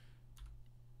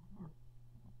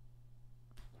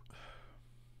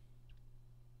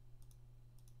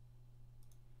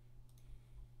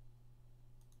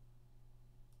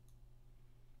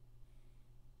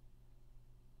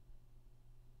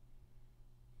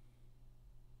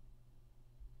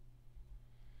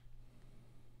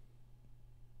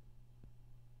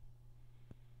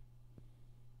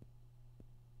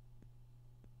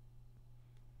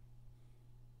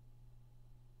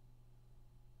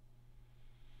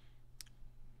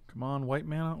 Come on, white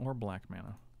mana or black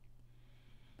mana.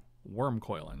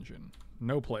 Wormcoil Engine.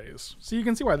 No plays. So you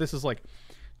can see why this is like...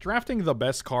 Drafting the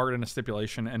best card in a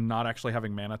stipulation and not actually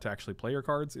having mana to actually play your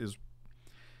cards is...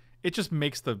 It just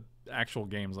makes the actual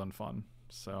games unfun.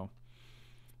 So...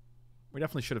 We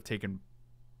definitely should have taken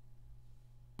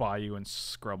Bayou and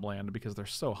Scrubland because they're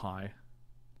so high.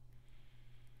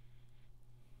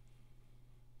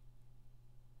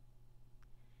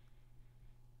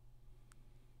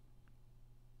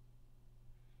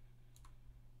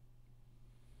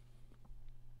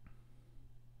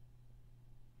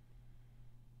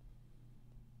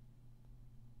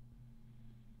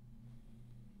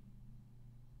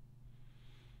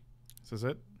 Is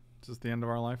this it? Is this the end of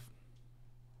our life?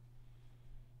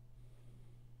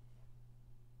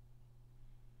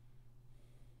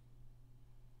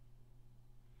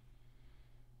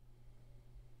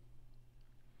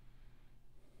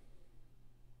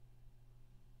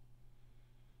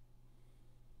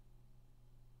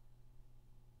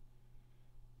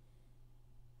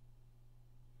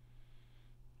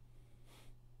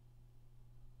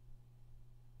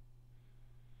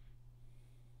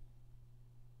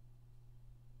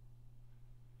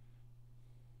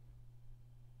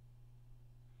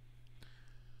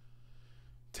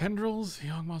 Tendrils,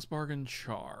 Yawgmoth's Bargain,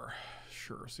 Char.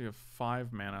 Sure. So you have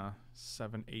 5 mana,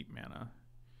 7, 8 mana,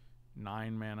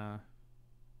 9 mana.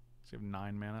 So you have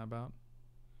 9 mana about.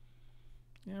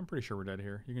 Yeah, I'm pretty sure we're dead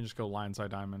here. You can just go Lionside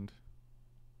Diamond.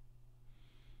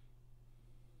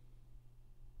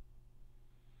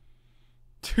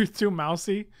 Too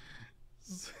mousy.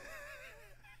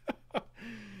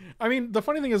 I mean, the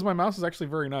funny thing is my mouse is actually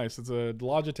very nice. It's a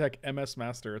Logitech MS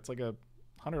Master. It's like a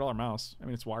 $100 mouse. I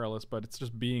mean, it's wireless, but it's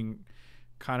just being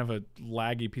kind of a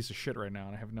laggy piece of shit right now,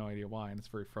 and I have no idea why, and it's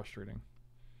very frustrating.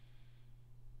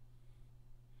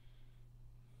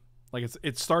 Like,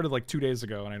 it started like 2 days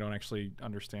ago, and I don't actually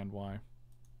understand why.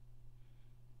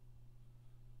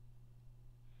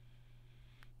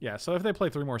 Yeah, so if they play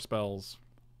 3 more spells,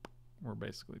 we're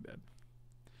basically dead.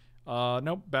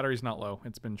 Nope, battery's not low.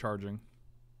 It's been charging.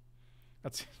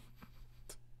 That's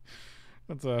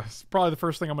probably the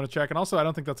first thing I'm going to check, and also I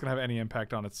don't think that's going to have any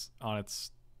impact on its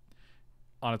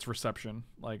reception.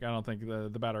 Like, I don't think the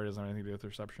battery doesn't have anything to do with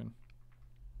reception.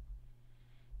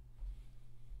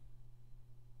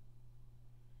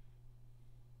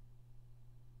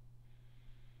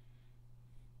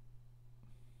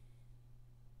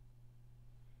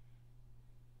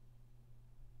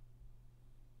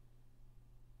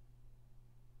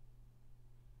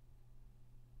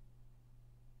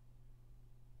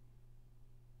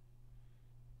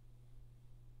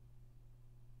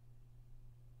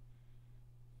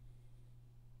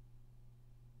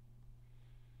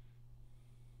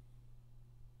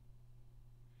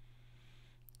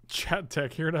 Chat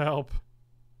tech here to help.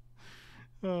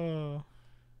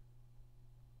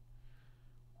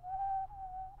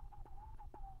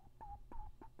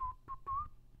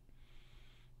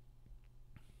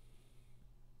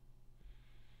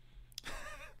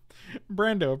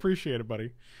 Brando, appreciate it, buddy.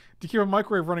 Do you keep a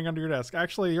microwave running under your desk?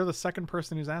 Actually, you're the second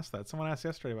person who's asked that. Someone asked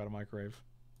yesterday about a microwave.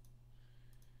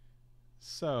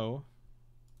 So,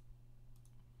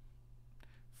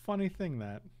 funny thing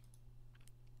that.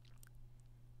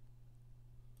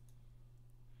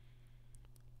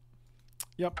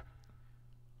 Yep.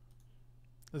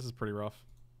 This is pretty rough.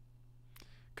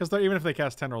 Because even if they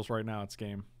cast tendrils right now, it's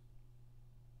game.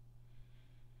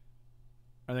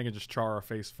 I think it just char our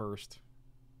face first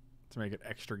to make it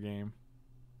extra game.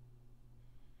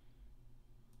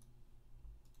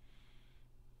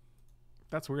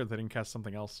 That's weird they didn't cast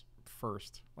something else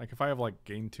first. Like, if I have, like,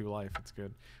 gain 2 life, it's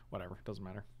good. Whatever, doesn't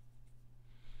matter.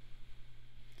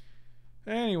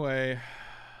 Anyway.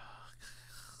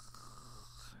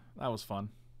 That was fun.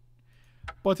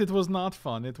 But it was not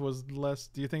fun. It was less...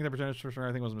 Do you think the percentage for sure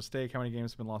I think was a mistake? How many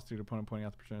games have been lost due to opponent pointing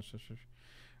out the percentage?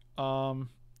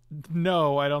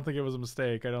 No, I don't think it was a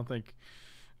mistake. I think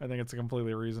it's a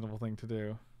completely reasonable thing to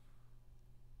do.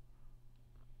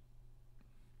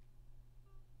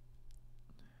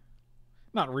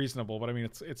 Not reasonable, but I mean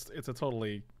it's a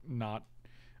totally not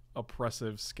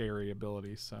oppressive, scary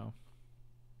ability, so.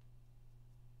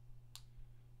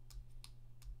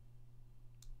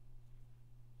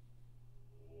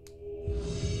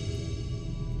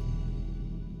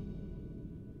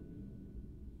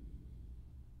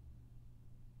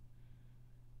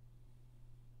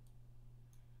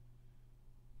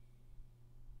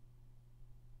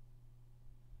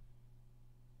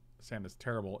 This hand is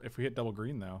terrible. If we hit double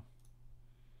green, though,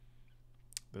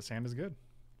 this hand is good.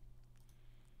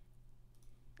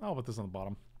 I'll put this on the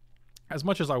bottom. As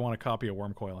much as I want to copy a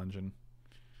worm coil engine.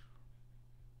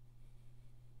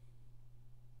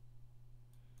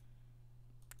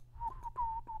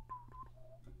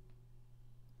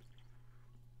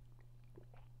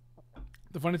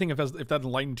 The funny thing, if that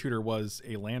Enlightened Tutor was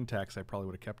a land tax, I probably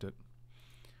would have kept it.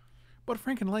 But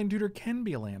Frank, Enlightened Tutor can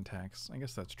be a land tax. I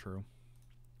guess that's true.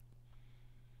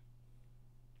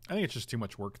 I think it's just too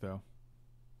much work, though.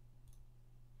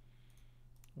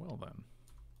 Well, then.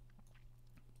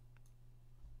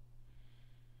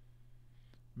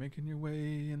 Making your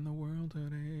way in the world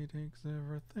today takes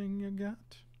everything you got.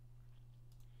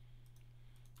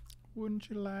 Wouldn't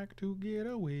you like to get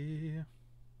away?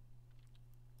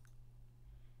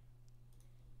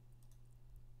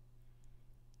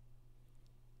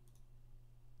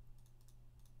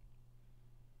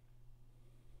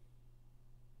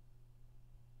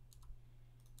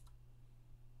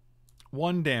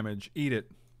 One damage. Eat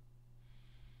it.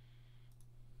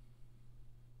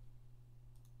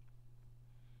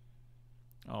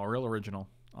 Oh, real original.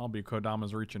 I'll be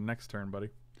Kodama's reaching next turn, buddy.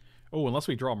 Oh, unless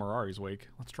we draw Mirari's Wake.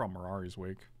 Let's draw Mirari's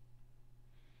Wake.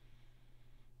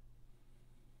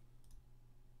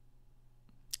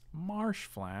 Marsh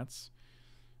Flats.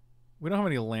 We don't have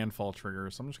any landfall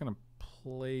triggers, so I'm just going to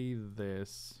play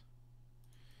this.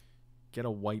 Get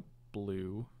a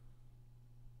white-blue.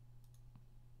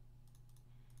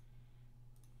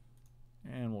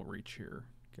 And we'll reach here.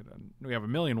 We have a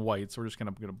million whites, so we're just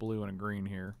going to get a blue and a green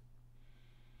here.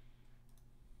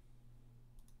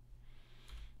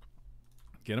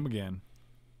 Get him again.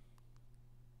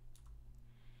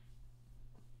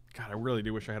 God, I really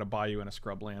do wish I had a Bayou and a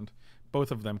Scrubland.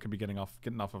 Both of them could be getting off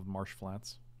of Marsh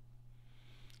Flats.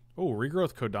 Oh,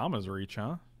 regrowth Kodama's reach,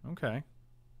 huh? Okay.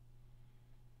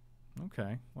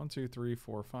 Okay. 1, 2, 3,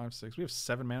 4, 5, 6. We have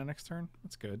 7 mana next turn.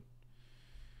 That's good.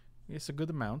 It's a good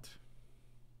amount.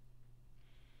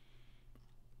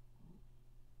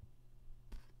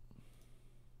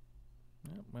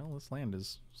 Yeah, well, this land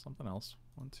is something else.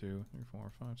 1, 2, 3,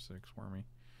 4, 5, 6. Wormy.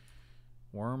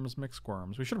 Worms mix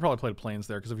squirms. We should have probably played Plains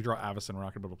there, because if you draw Avacyn, we're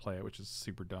not going to be able to play it, which is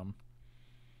super dumb.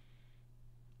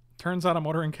 Turns out I'm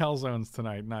ordering calzones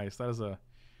tonight. Nice. That is a...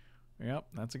 Yep,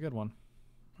 that's a good one.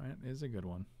 That is a good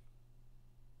one.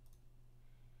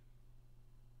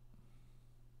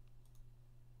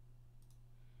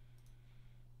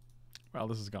 Well,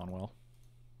 this has gone well.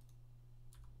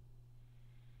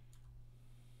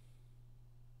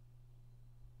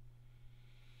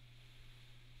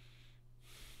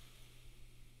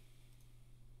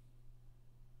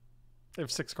 They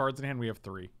have 6 cards in hand. We have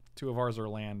 3. 2 of ours are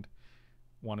land.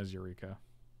 1 is Eureka.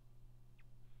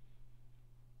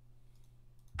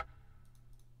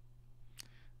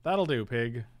 That'll do,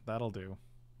 pig. That'll do.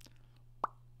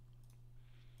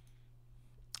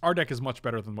 Our deck is much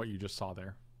better than what you just saw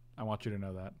there. I want you to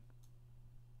know that.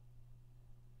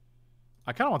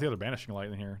 I kind of want the other Banishing Light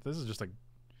in here. This is just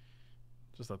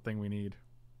a thing we need.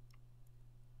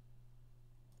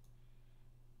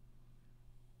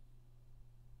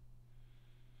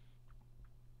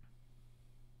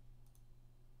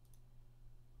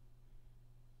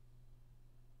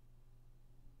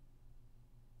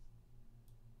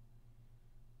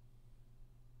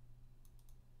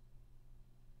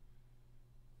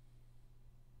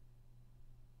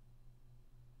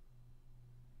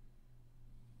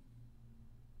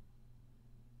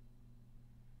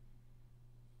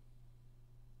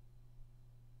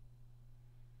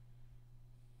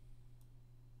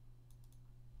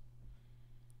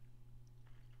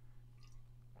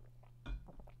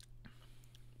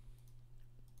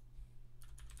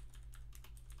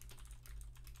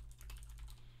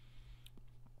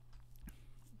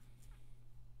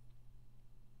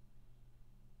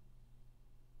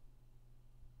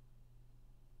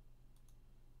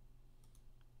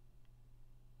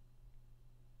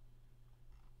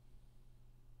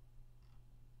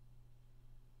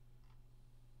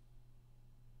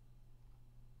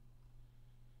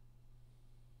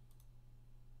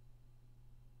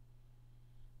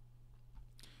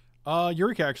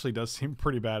 Eureka actually does seem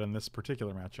pretty bad in this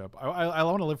particular matchup. I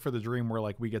want to live for the dream where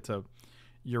like we get to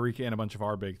Eureka and a bunch of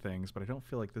our big things, but I don't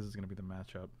feel like this is going to be the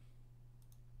matchup.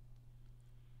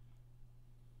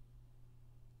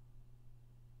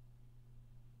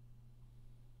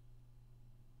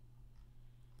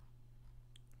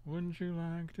 Wouldn't you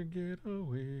like to get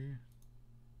away?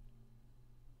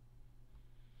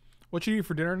 What you eat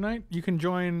for dinner tonight? You can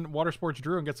join Water Sports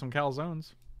Drew and get some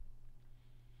calzones.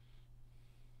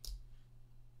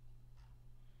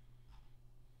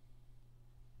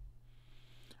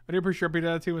 I do appreciate your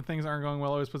attitude when things aren't going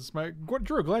well. Always puts a smile.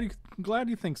 Drew, glad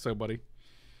you think so, buddy.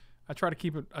 I try to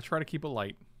keep it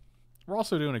light. We're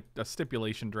also doing a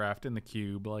stipulation draft in the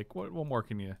cube. Like, what more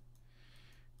can you?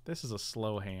 This is a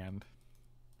slow hand.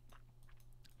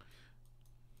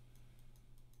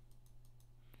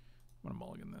 I'm gonna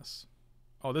mulligan this.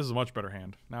 Oh, this is a much better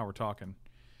hand. Now we're talking.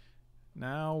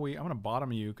 I'm gonna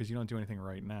bottom you because you don't do anything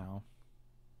right now.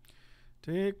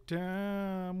 Take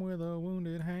time with a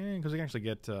wounded hand, because we can actually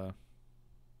get.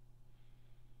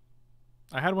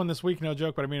 I had one this week, no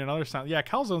joke, but I mean another sound. Yeah,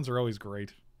 calzones are always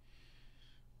great.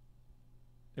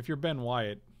 If you're Ben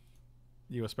Wyatt,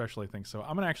 you especially think so.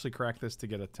 I'm gonna actually crack this to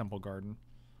get a Temple Garden.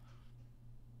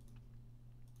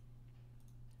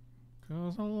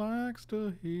 Cause I likes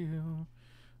to heal.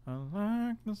 I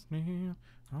like to sneal.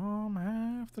 I'm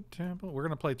half the temple. We're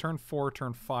gonna play turn 4,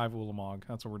 turn 5 Ulamog.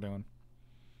 That's what we're doing.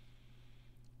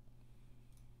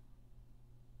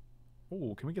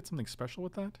 Oh, can we get something special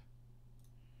with that?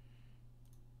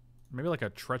 Maybe like a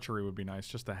Treachery would be nice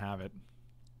just to have it.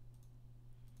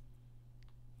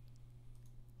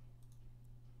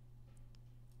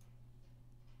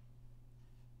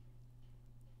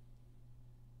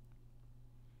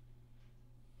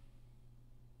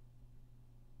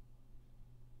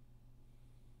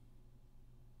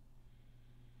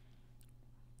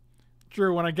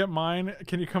 Drew, when I get mine,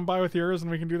 can you come by with yours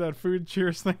and we can do that food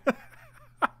cheers thing?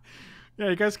 Yeah,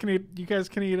 you guys can eat your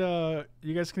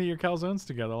calzones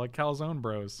together, like calzone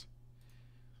bros.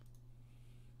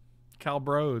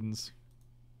 Calbrones.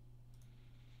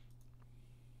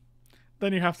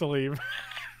 Then you have to leave.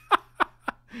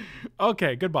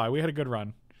 Okay, goodbye. We had a good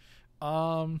run.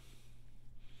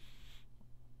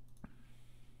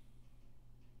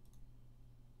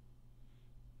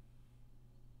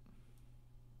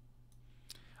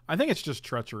 I think it's just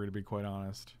treachery, to be quite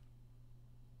honest.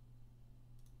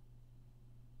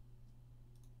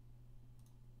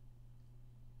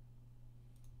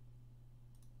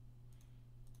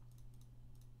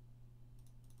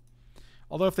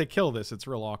 Although if they kill this, it's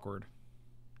real awkward.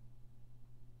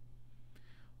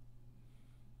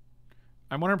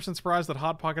 I'm 100% surprised that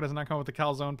Hot Pocket does not come with the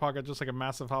calzone pocket, just like a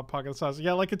massive Hot Pocket size.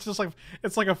 Yeah, like it's just like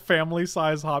it's like a family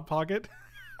size Hot Pocket.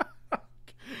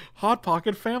 Hot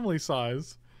Pocket family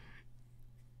size.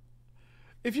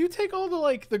 If you take all the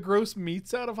like the gross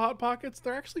meats out of Hot Pockets,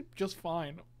 they're actually just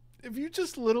fine. If you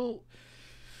just literally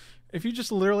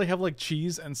have like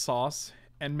cheese and sauce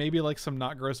and maybe like some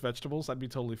not gross vegetables, I'd be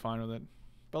totally fine with it.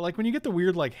 But like when you get the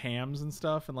weird like hams and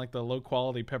stuff and like the low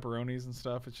quality pepperonis and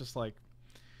stuff, it's just like,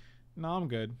 no, I'm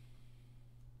good.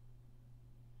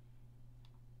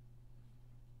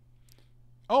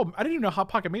 Oh, I didn't even know Hot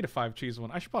Pocket made a 5 cheese one.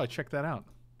 I should probably check that out.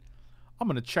 I'm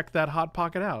going to check that Hot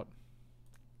Pocket out.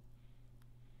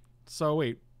 So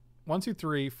wait, 1, 2,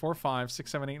 3, 4, 5,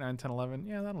 6, 7, 8, 9, 10, 11.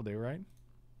 Yeah, that'll do, right?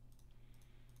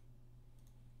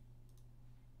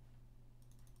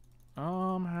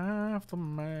 I'm half the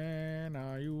man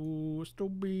I used to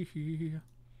be.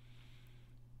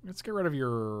 Let's get rid of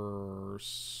your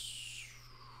Sylvan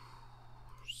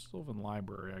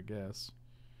Library, I guess.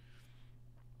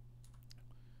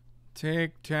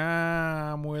 Take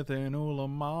time with an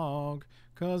Ulamog,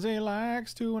 'cause he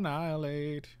likes to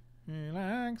annihilate. He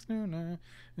likes to annihilate.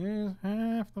 He's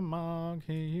half the mog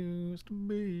he used to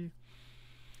be.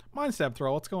 Mind Stab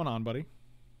Throw, what's going on, buddy?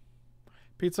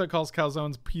 Pizza calls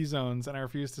calzones P-zones, and I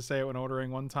refused to say it when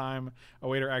ordering. One time, a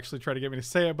waiter actually tried to get me to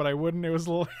say it, but I wouldn't. It was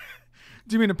a little...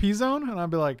 Do you mean a P-zone? And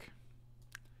I'd be like,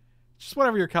 just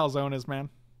whatever your calzone is, man.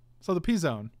 So the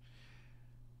P-zone.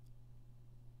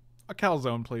 A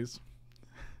calzone, please.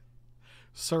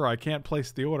 Sir, I can't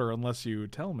place the order unless you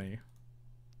tell me.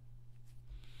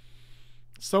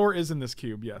 Sower is in this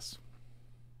cube, yes.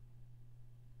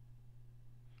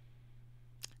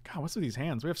 God, what's with these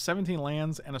hands? We have 17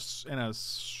 lands and a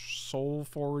Soul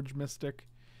Forge Mystic.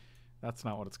 That's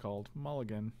not what it's called.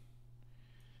 Mulligan.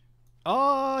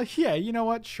 Yeah, you know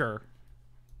what? Sure.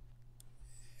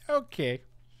 Okay.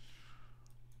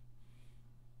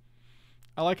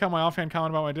 I like how my offhand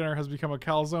comment about my dinner has become a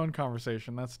calzone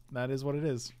conversation. That is what it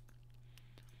is.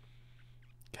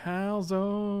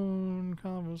 Calzone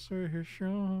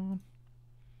conversation.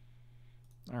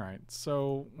 All right,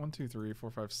 so 1, 2, 3,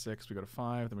 4, 5, 6. We go to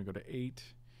 5, then we go to 8.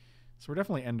 So we're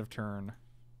definitely end of turn.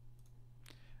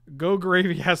 Go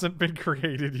Gravy hasn't been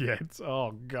created yet.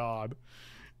 Oh God,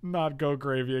 not Go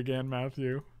Gravy again,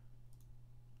 Matthew.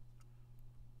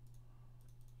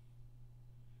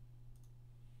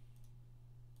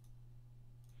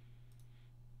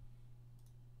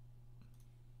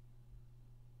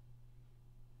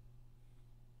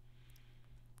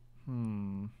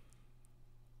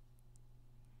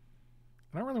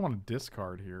 I don't really want to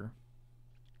discard here.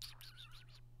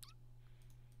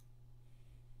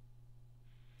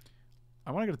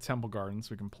 I want to get a Temple Garden so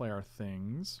we can play our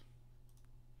things.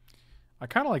 I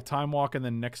kind of like Time Walk and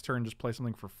then next turn just play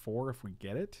something for 4 if we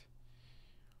get it.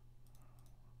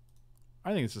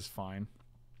 I think it's just fine.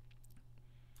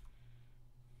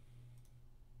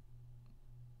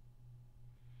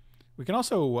 We can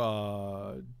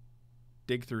also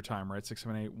dig through time, right? 6,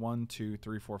 7, 8. 1, 2,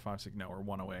 3, 4, 5, 6. No, we're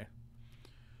 1 away.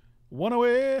 1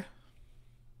 away.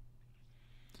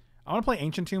 I want to play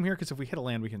Ancient Tomb here because if we hit a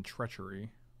land, we can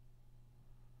Treachery.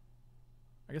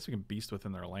 I guess we can Beast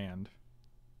within their land.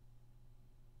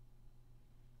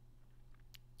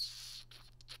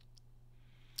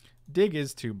 Dig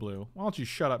is 2 blue. Why don't you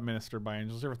shut up, Minister by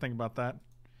Angels? You ever think about that?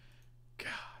 God.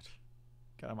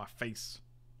 Get out of my face.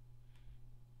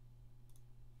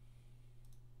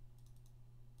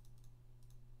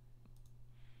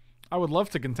 I would love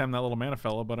to contemn that little mana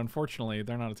fellow, but unfortunately,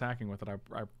 they're not attacking with it,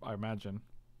 I imagine.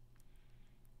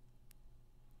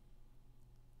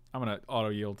 I'm going to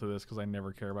auto-yield to this because I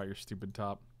never care about your stupid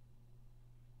top.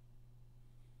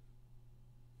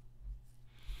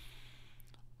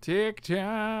 Take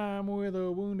time with a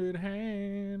wounded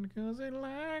hand because it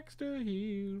likes to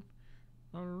heal.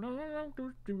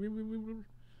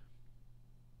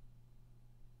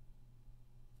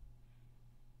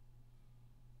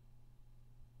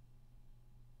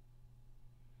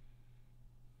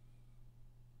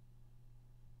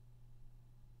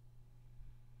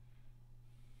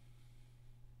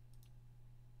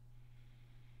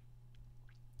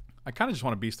 I kind of just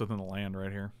want to Beast within the land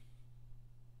right here.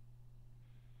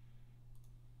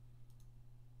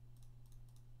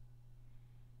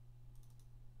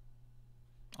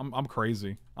 I'm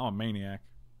crazy. I'm a maniac.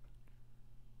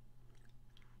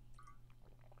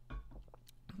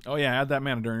 Oh yeah, add that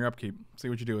mana during your upkeep. See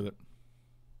what you do with it.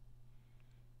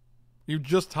 You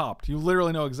just topped. You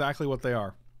literally know exactly what they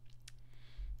are.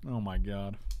 Oh my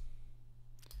god.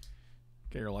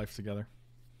 Get your life together.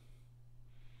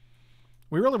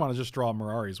 We really want to just draw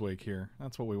Mirari's Wake here.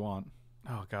 That's what we want.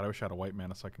 Oh god, I wish I had a white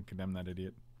mana so I can condemn that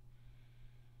idiot.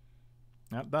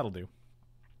 That'll do.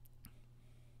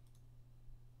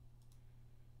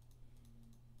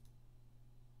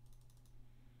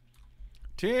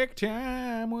 Take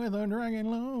time with a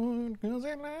dragon load, cause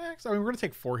it likes. I mean, we're gonna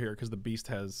take 4 here because the beast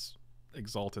has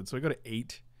exalted. So we go to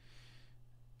 8.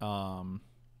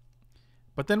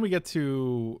 But then we get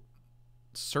to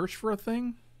search for a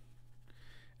thing.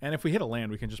 And if we hit a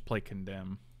land, we can just play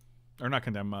condemn. Or not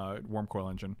condemn, Wormcoil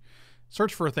Engine.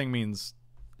 Search for a thing means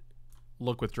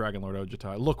look with Dragon Lord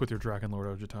Ojutai. Look with your Dragon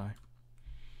Lord Ojutai.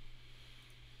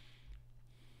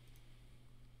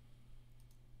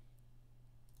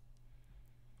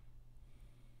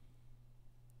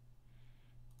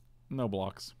 No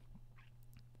blocks.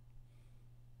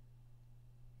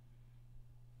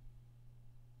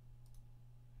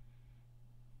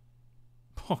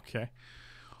 Okay.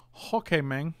 Okay,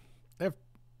 Meng. They have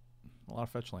a lot of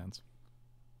fetch lands.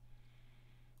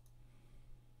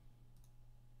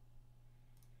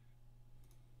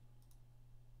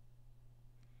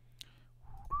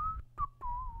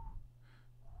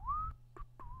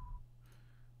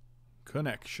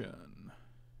 Connection.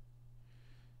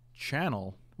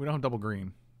 Channel. We don't have double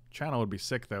green. Channel would be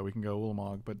sick, though. We can go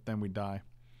Ulamog, but then we die.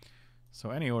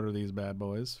 So any order of these bad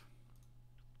boys.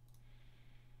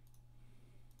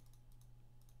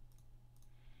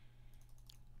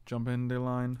 Jump into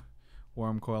line.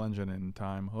 Wormcoil Engine in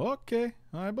time. Okay,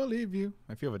 I believe you.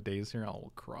 If you have a daze here,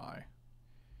 I'll cry.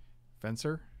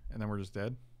 Fencer, and then we're just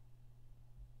dead.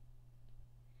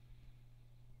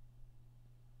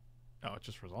 Oh, it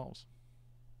just resolves.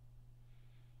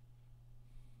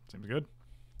 Seems good.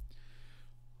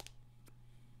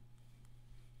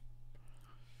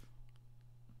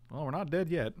 Well, we're not dead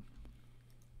yet.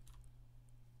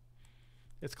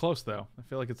 It's close, though. I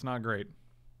feel like it's not great.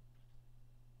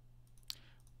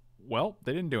 Well,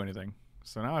 they didn't do anything.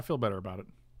 So now I feel better about it.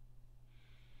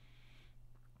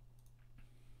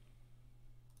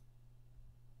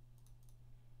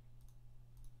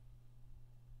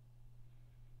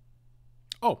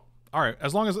 Oh, all right.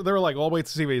 As long as they were like, well, I'll wait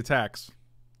to see if he attacks.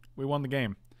 We won the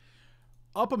game.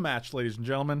 Up a match, ladies and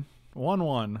gentlemen.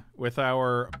 1-1 with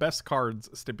our best cards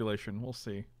stipulation. We'll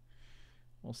see.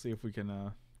 We'll see if we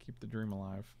can keep the dream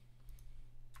alive.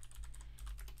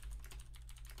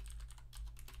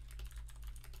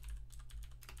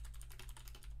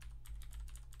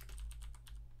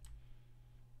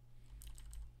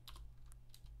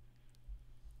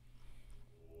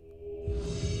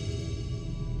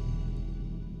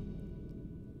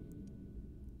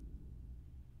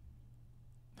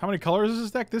 How many colors is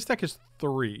this deck? This deck is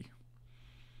 3.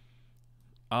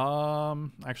 I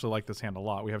actually like this hand a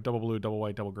lot. We have double blue, double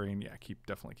white, double green. Yeah,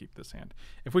 definitely keep this hand.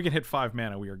 If we can hit 5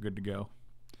 mana, we are good to go.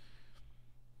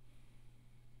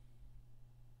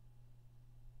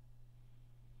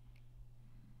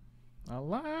 I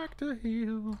like to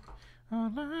heal. I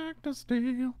like to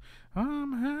steal.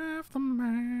 I'm half the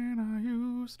man I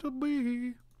used to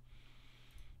be.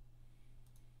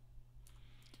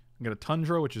 I got a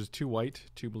Tundra, which is 2 white,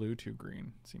 2 blue, 2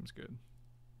 green. Seems good.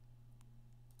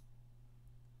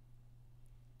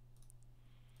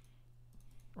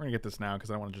 We're going to get this now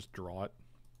because I want to just draw it.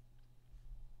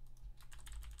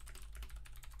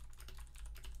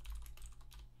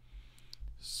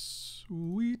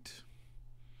 Sweet.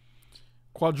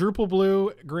 Quadruple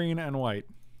blue, green, and white.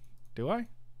 Do I?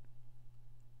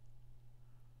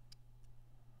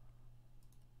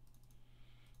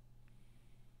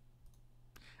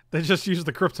 They just used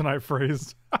the kryptonite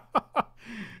phrase.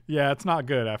 Yeah, it's not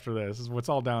good after this. It's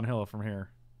all downhill from here.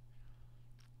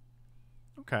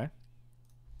 Okay.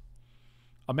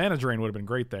 A mana drain would have been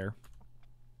great there.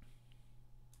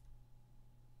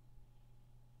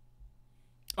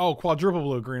 Oh, quadruple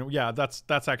blue green. Yeah, that's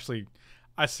actually...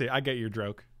 I see. I get your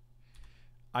joke.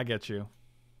 I get you.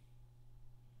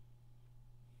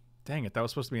 Dang it, that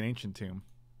was supposed to be an Ancient Tomb.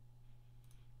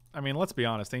 I mean, let's be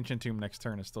honest. Ancient Tomb next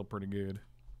turn is still pretty good.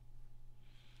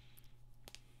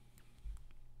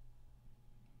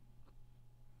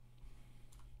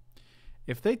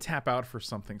 If they tap out for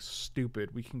something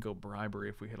stupid, we can go bribery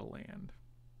if we hit a land.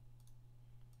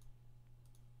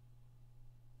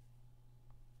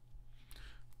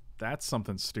 That's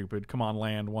something stupid. Come on,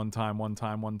 land. One time, one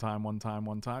time, one time, one time,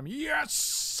 one time.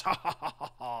 Yes!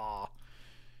 Oh.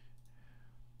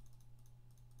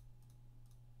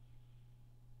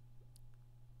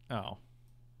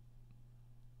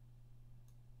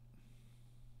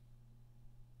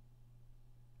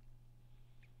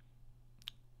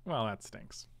 Well, that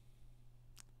stinks.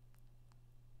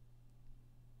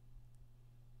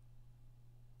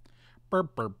 I'm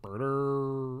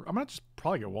gonna just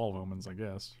probably get Wall of Omens, I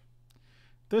guess.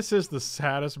 This is the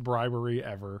saddest bribery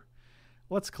ever.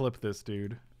 Let's clip this,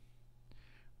 dude.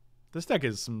 This deck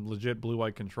is some legit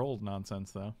blue-white controlled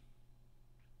nonsense, though.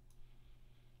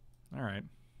 Alright.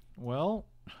 Well,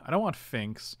 I don't want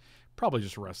Finks. Probably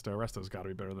just Resto. Resto's got to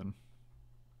be better than...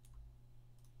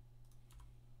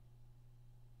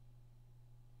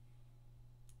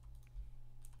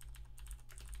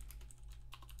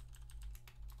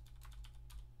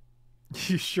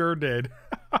 You sure did.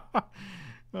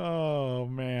 Oh,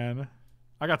 man.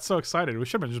 I got so excited. We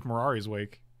should have been just Mirari's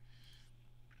Wake.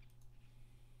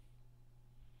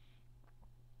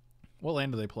 What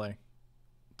land do they play?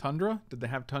 Tundra? Did they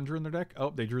have Tundra in their deck? Oh,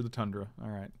 they drew the Tundra.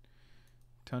 All right.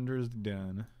 Tundra's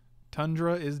done.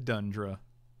 Tundra is Dundra.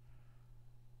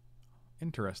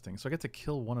 Interesting. So I get to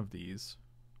kill one of these.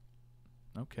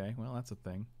 Okay, well, that's a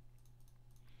thing.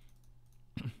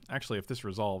 Actually, if this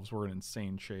resolves, we're in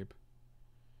insane shape.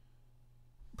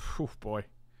 Oh boy.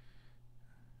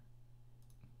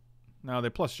 No, they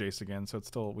plus Jace again, so it's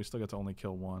still we still get to only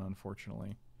kill one,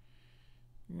 unfortunately.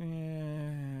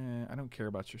 I don't care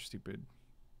about your stupid.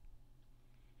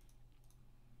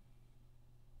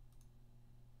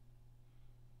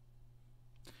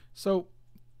 So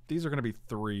these are going to be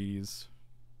 3s.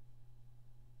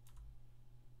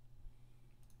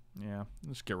 Yeah,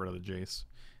 let's get rid of the Jace.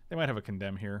 They might have a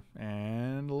Condemn here,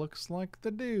 and looks like they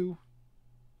do.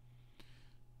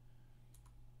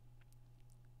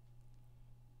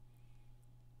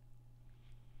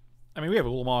 I mean, we have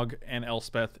Ulamog and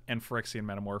Elspeth and Phyrexian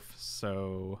Metamorph,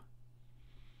 so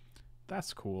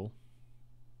that's cool.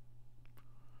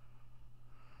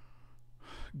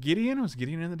 Gideon? Was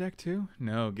Gideon in the deck too?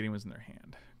 No, Gideon was in their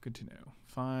hand. Good to know.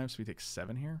 5, so we take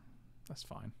 7 here. That's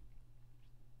fine.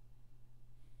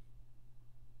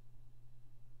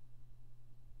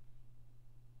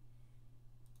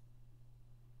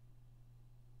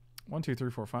 One, 2, 3,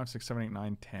 4, 5, 6, 7, 8,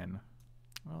 9, 10.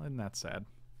 Well, isn't that sad?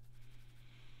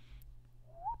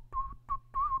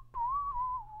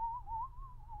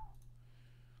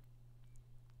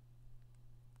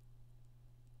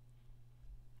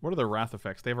 What are their Wrath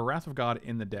effects? They have a Wrath of God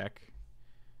in the deck.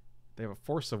 They have a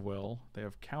Force of Will. They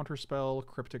have Counterspell,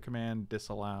 Cryptic Command,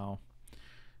 Disallow.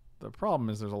 The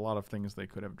problem is there's a lot of things they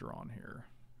could have drawn here.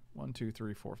 1, 2,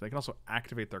 3, 4. They can also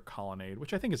activate their Colonnade,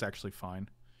 which I think is actually fine.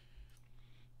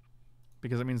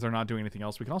 Because it means they're not doing anything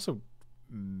else. We can also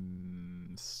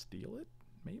steal it,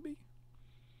 maybe?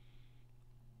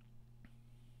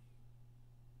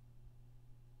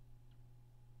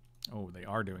 Oh, they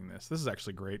are doing this. This is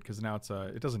actually great because now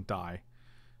it doesn't die,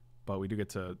 but we do get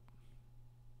to.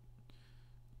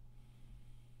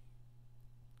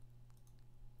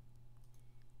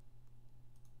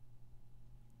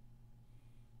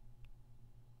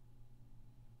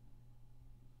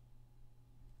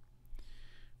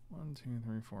 One, 2,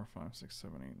 3, 4, 5, 6,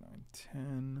 7, 8, 9,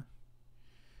 10.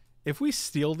 If we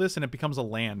steal this and it becomes a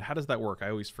land, how does that work? I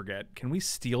always forget. Can we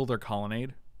steal their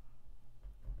Colonnade?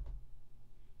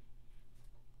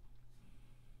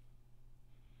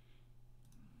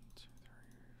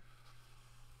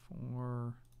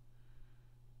 4,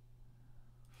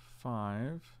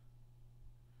 5.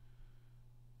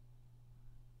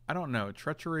 I don't know.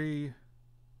 Treachery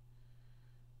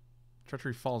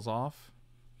falls off.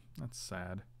 That's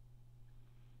sad.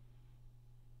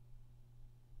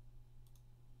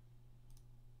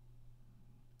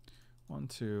 One,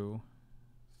 2,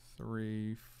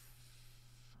 3.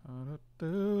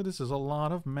 This is a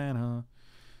lot of mana.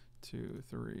 2,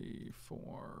 3,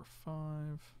 4,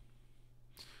 5.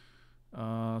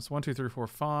 So 1, 2, 3, 4,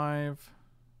 5,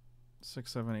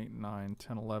 6, 7, 8, 9,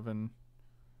 10, 11.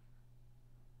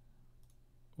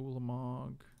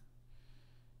 Ulamog.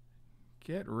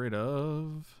 Get rid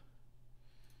of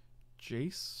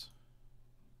Jace.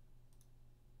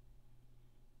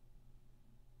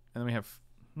 And then we have,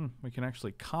 we can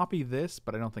actually copy this,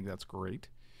 but I don't think that's great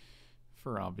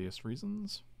for obvious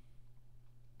reasons.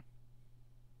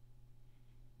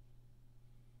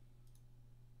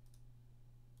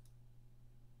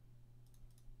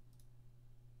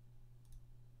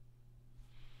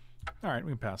 All right,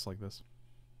 we can pass like this.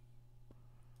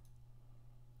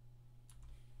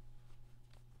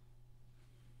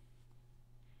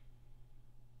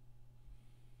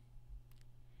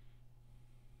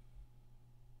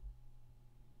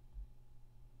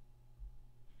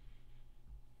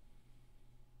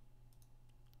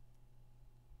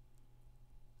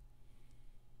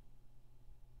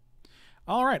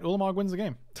 All right, Ulamog wins the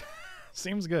game.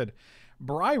 Seems good.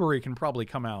 Bribery can probably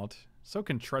come out. So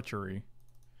can Treachery.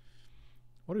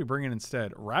 What do we bring in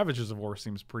instead? Ravages of War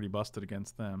seems pretty busted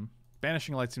against them.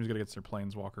 Banishing Light seems good against their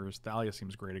Planeswalkers. Thalia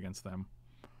seems great against them.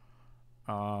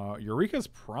 Eureka's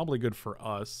probably good for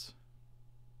us.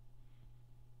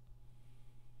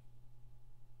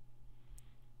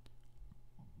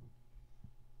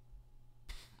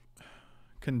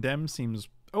 Condemn seems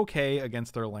okay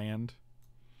against their land.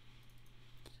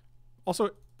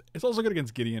 Also, it's also good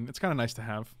against Gideon. It's kind of nice to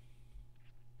have.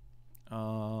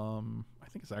 I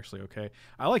think it's actually okay.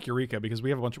 I like Eureka because we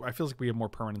have a bunch of... I feel like we have more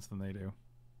permanents than they do.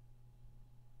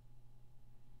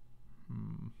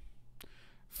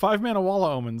 5 mana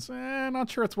Walla Omens. Not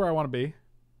sure it's where I want to be.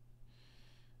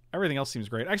 Everything else seems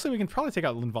great. Actually, we can probably take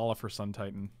out Linvala for Sun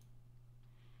Titan.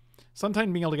 Sun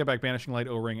Titan being able to get back Banishing Light,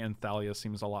 O-Ring, and Thalia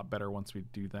seems a lot better once we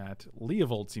do that.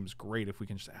 Leovold seems great if we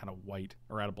can just add a white,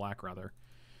 or add a black, rather.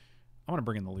 I'm going to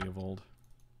bring in the Leovold.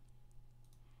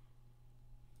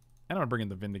 And I'm going to bring in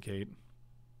the Vindicate.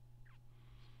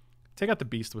 Take out the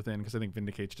Beast Within, because I think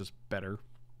Vindicate's just better.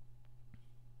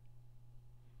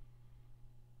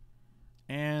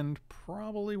 And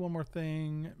probably one more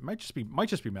thing. Might just be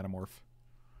Metamorph.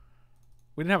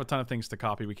 We didn't have a ton of things to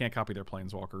copy. We can't copy their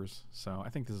Planeswalkers. So I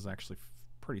think this is actually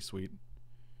pretty sweet.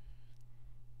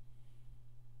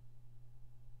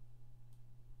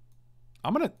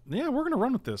 We're gonna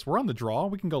run with this. We're on the draw.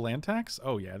 We can go land tax.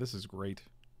 Oh yeah, this is great.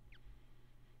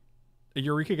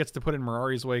 Eureka gets to put in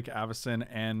Mirari's Wake, Avacyn,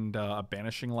 and a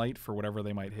Banishing Light for whatever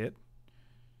they might hit.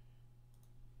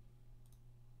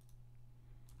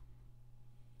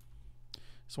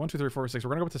 So 1, 2, 3, 4, 6. We're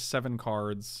gonna go up to 7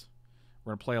 cards.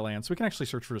 We're going to play a land. So we can actually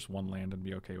search for just one land and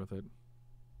be okay with it.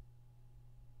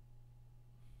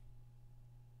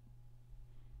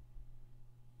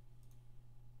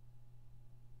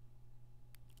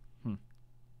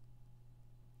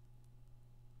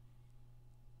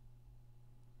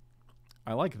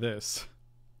 I like this.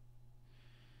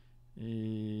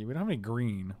 We don't have any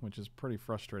green, which is pretty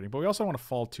frustrating. But we also want to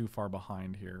fall too far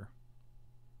behind here.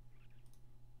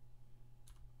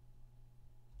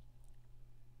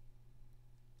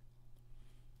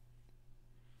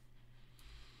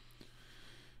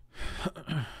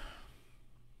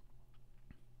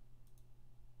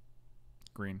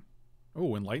 Green.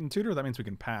 Oh, Enlightened Tutor? That means we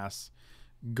can pass.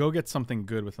 Go get something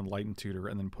good with Enlightened Tutor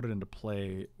and then put it into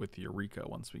play with Eureka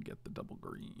once we get the double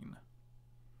green.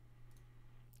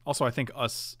 Also, I think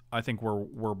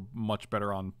we're much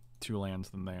better on 2 lands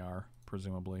than they are,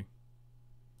 presumably.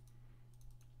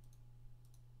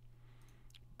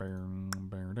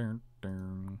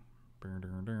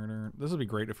 This would be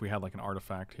great if we had like an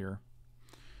artifact here.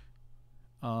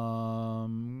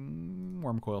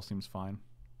 Worm Coil seems fine.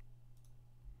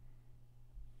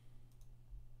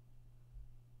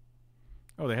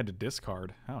 Oh, they had to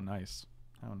discard. How nice.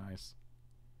 How nice.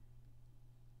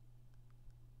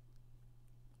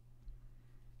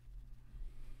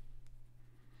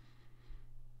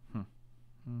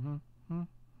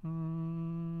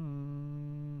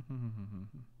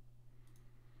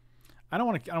 I don't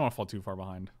want to fall too far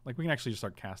behind. Like, we can actually just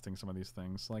start casting some of these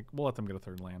things. Like, we'll let them get a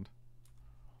 3rd land.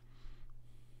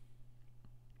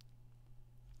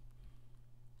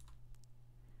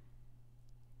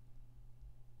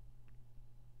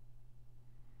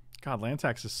 God, land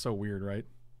tax is so weird, right?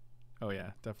 Oh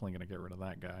yeah, definitely gonna get rid of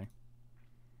that guy.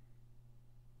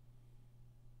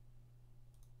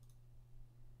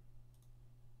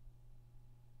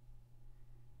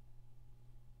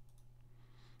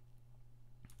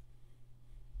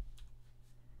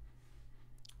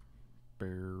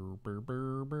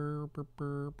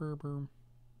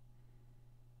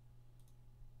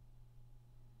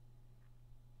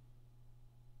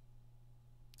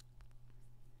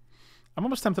 I'm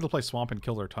almost tempted to play Swamp and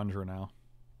kill their Tundra now.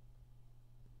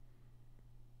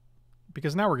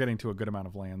 Because now we're getting to a good amount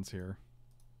of lands here.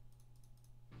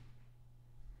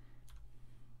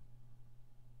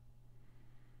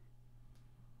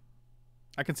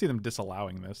 I can see them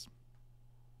disallowing this.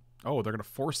 Oh, they're going to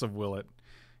Force of Will it.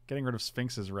 Getting rid of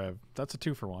Sphinx's Rev. That's a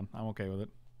 2-for-1. I'm okay with it.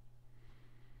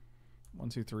 1,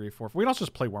 2, 3, 4. We can also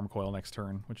just play Worm Coil next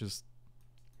turn, which is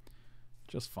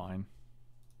just fine.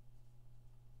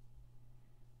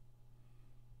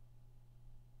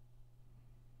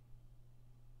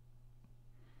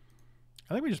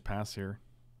 I think we just pass here.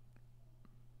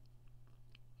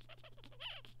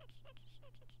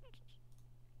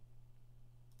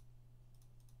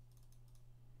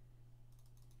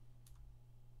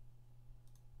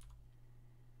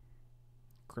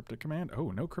 Cryptic Command?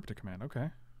 Oh, no Cryptic Command. Okay.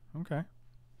 Okay.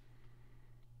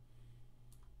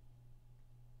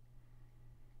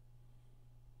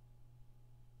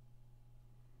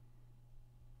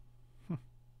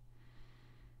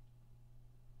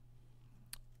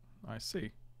 I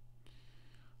see.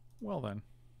 Well then.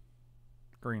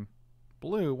 Green.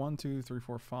 Blue, 1, 2, 3,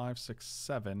 4, 5, 6,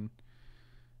 7.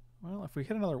 Well, if we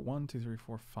hit another 1, 2, 3,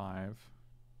 4, 5.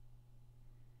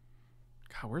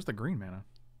 God, where's the green mana?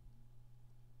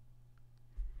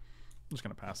 I'm just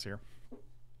going to pass here.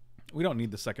 We don't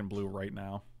need the second blue right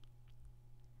now.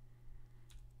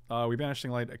 We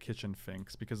Banishing Light a Kitchen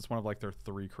Finks because it's one of like their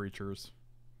 3 creatures.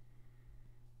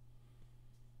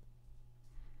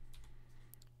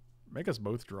 Make us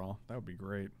both draw. That would be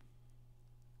great.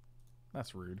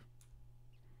 That's rude.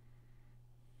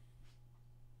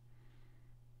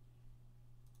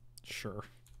 Sure.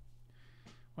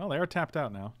 Well, they are tapped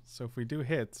out now. So if we do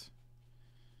hit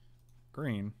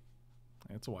green,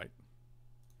 it's white.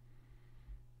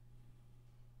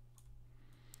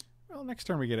 Well, next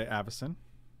turn we get an Avacyn.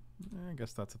 I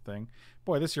guess that's a thing.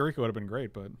 Boy, this Eureka would have been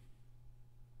great, but...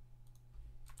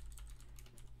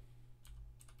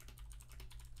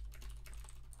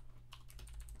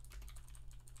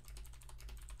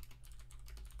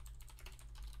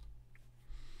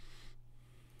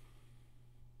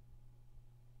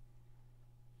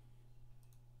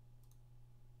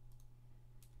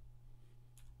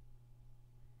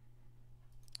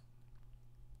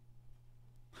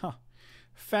 Huh.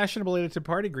 Fashionable to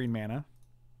party green mana.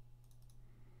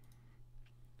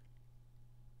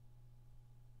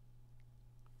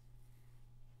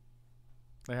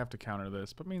 They have to counter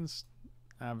this, but means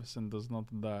Avacyn does not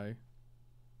die.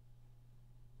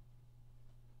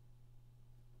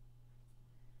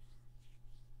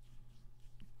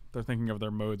 They're thinking of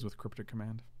their modes with Cryptic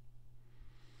Command.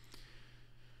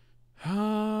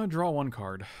 Draw 1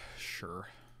 card. Sure.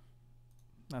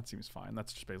 That seems fine.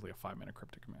 That's just basically a 5-mana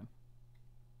Cryptic Command.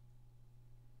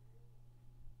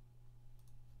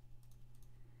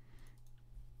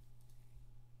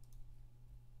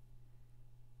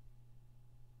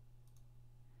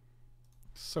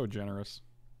 So generous.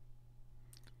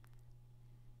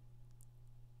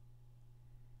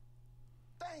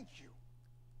 Thank you.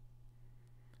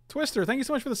 Twister, thank you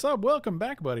so much for the sub. Welcome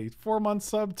back, buddy. 4-month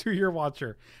sub, 2-year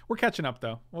watcher. We're catching up,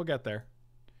 though. We'll get there.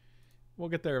 We'll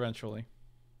get there eventually.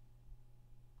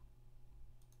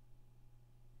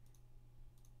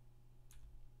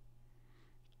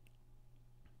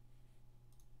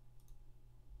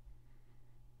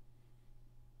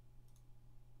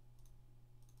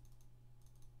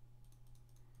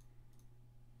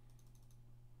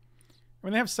 I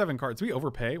mean, they have 7 cards. We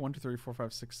overpay. 1, 2, 3, 4,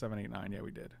 5, 6, 7, 8, 9. Yeah,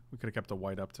 we did. We could have kept a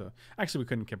white up to... Actually, we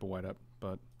couldn't keep a white up,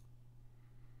 but...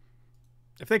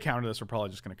 If they counter this, we're probably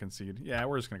just going to concede. Yeah,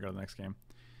 we're just going to go to the next game.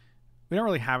 We don't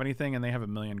really have anything, and they have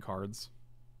 1,000,000 cards.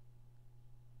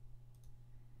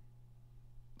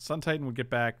 Sun Titan would get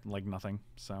back, like, nothing,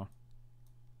 so...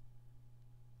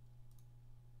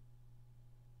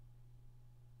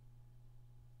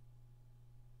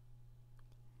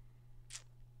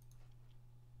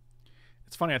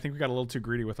 It's funny, I think we got a little too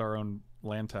greedy with our own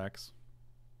land tax.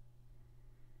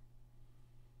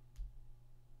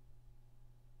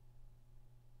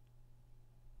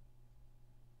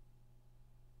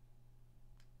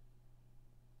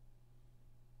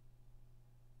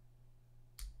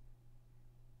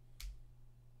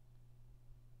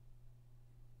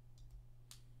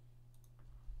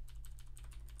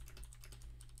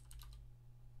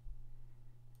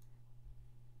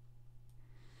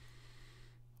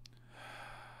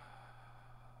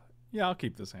 Yeah, I'll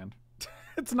keep this hand.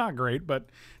 It's not great, but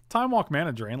Time Walk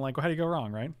Mana Drain, like, how do you go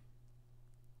wrong, right?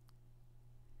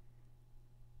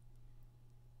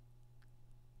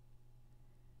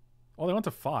 Well, they went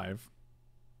to 5.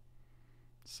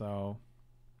 So,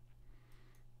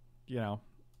 you know.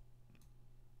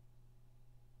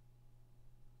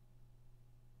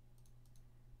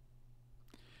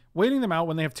 Waiting them out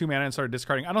when they have 2 mana and start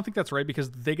discarding, I don't think that's right because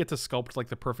they get to sculpt, like,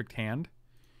 the perfect hand.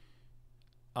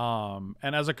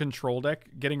 And as a control deck,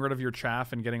 getting rid of your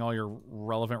chaff and getting all your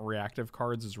relevant reactive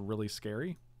cards is really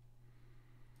scary.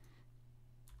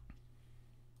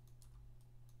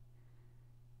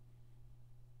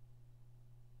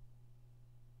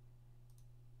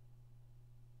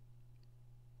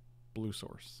 Blue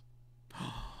source.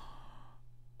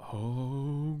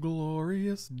 Oh,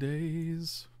 glorious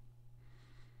days.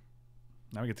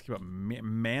 Now we get to keep up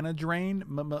mana drain.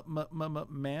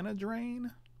 Mana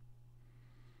drain?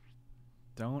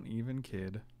 Don't even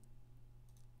kid.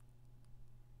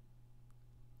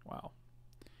 Wow.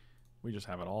 We just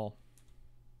have it all.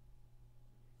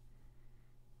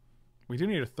 We do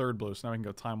need a 3rd blue, so now we can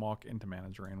go Time Walk into Mana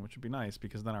Drain, which would be nice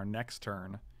because then our next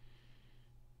turn...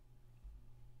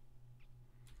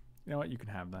 You know what? You can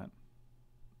have that.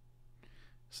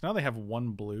 So now they have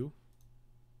 1 blue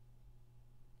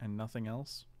and nothing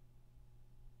else.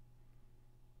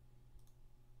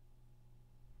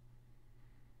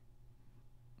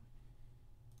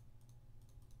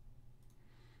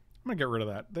 I'm going to get rid of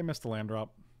that. They missed the land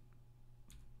drop.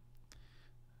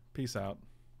 Peace out.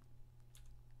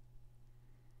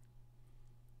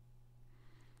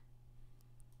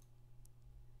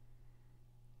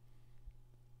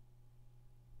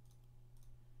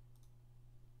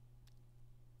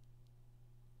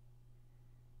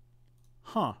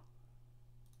 Huh.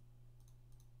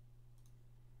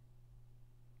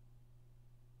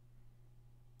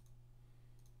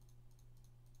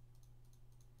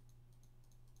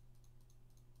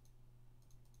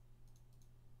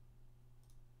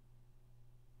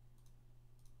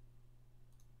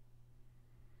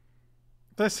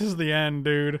 This is the end,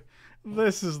 dude.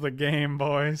 This is the game,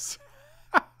 boys.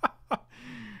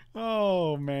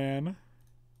 Oh, man.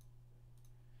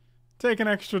 Take an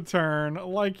extra turn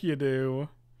like you do.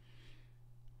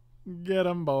 Get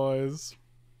 'em, boys.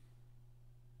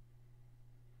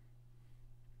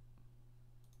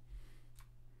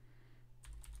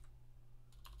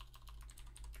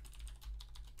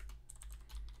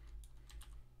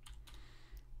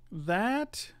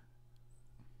 That...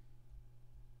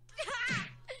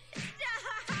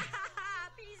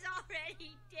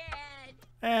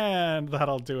 And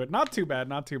that'll do it. Not too bad,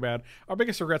 not too bad. Our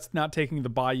biggest regret's not taking the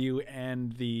Bayou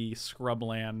and the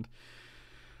Scrubland.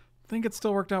 I think it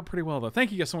still worked out pretty well, though.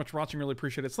 Thank you guys so much for watching. Really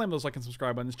appreciate it. Slam those like and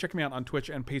subscribe buttons. Check me out on Twitch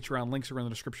and Patreon. Links are in the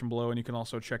description below. And you can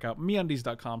also check out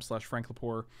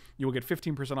meundies.com/FrankLepore. You will get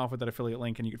 15% off with that affiliate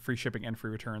link, and you get free shipping and free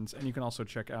returns. And you can also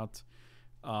check out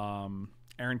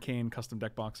Aaron Kane custom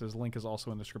deck boxes. Link is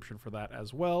also in the description for that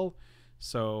as well.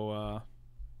 So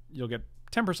you'll get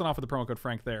 10% off with the promo code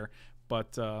Frank there.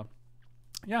 But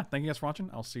yeah, thank you guys for watching.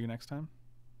 I'll see you next time.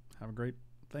 Have a great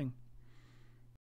thing.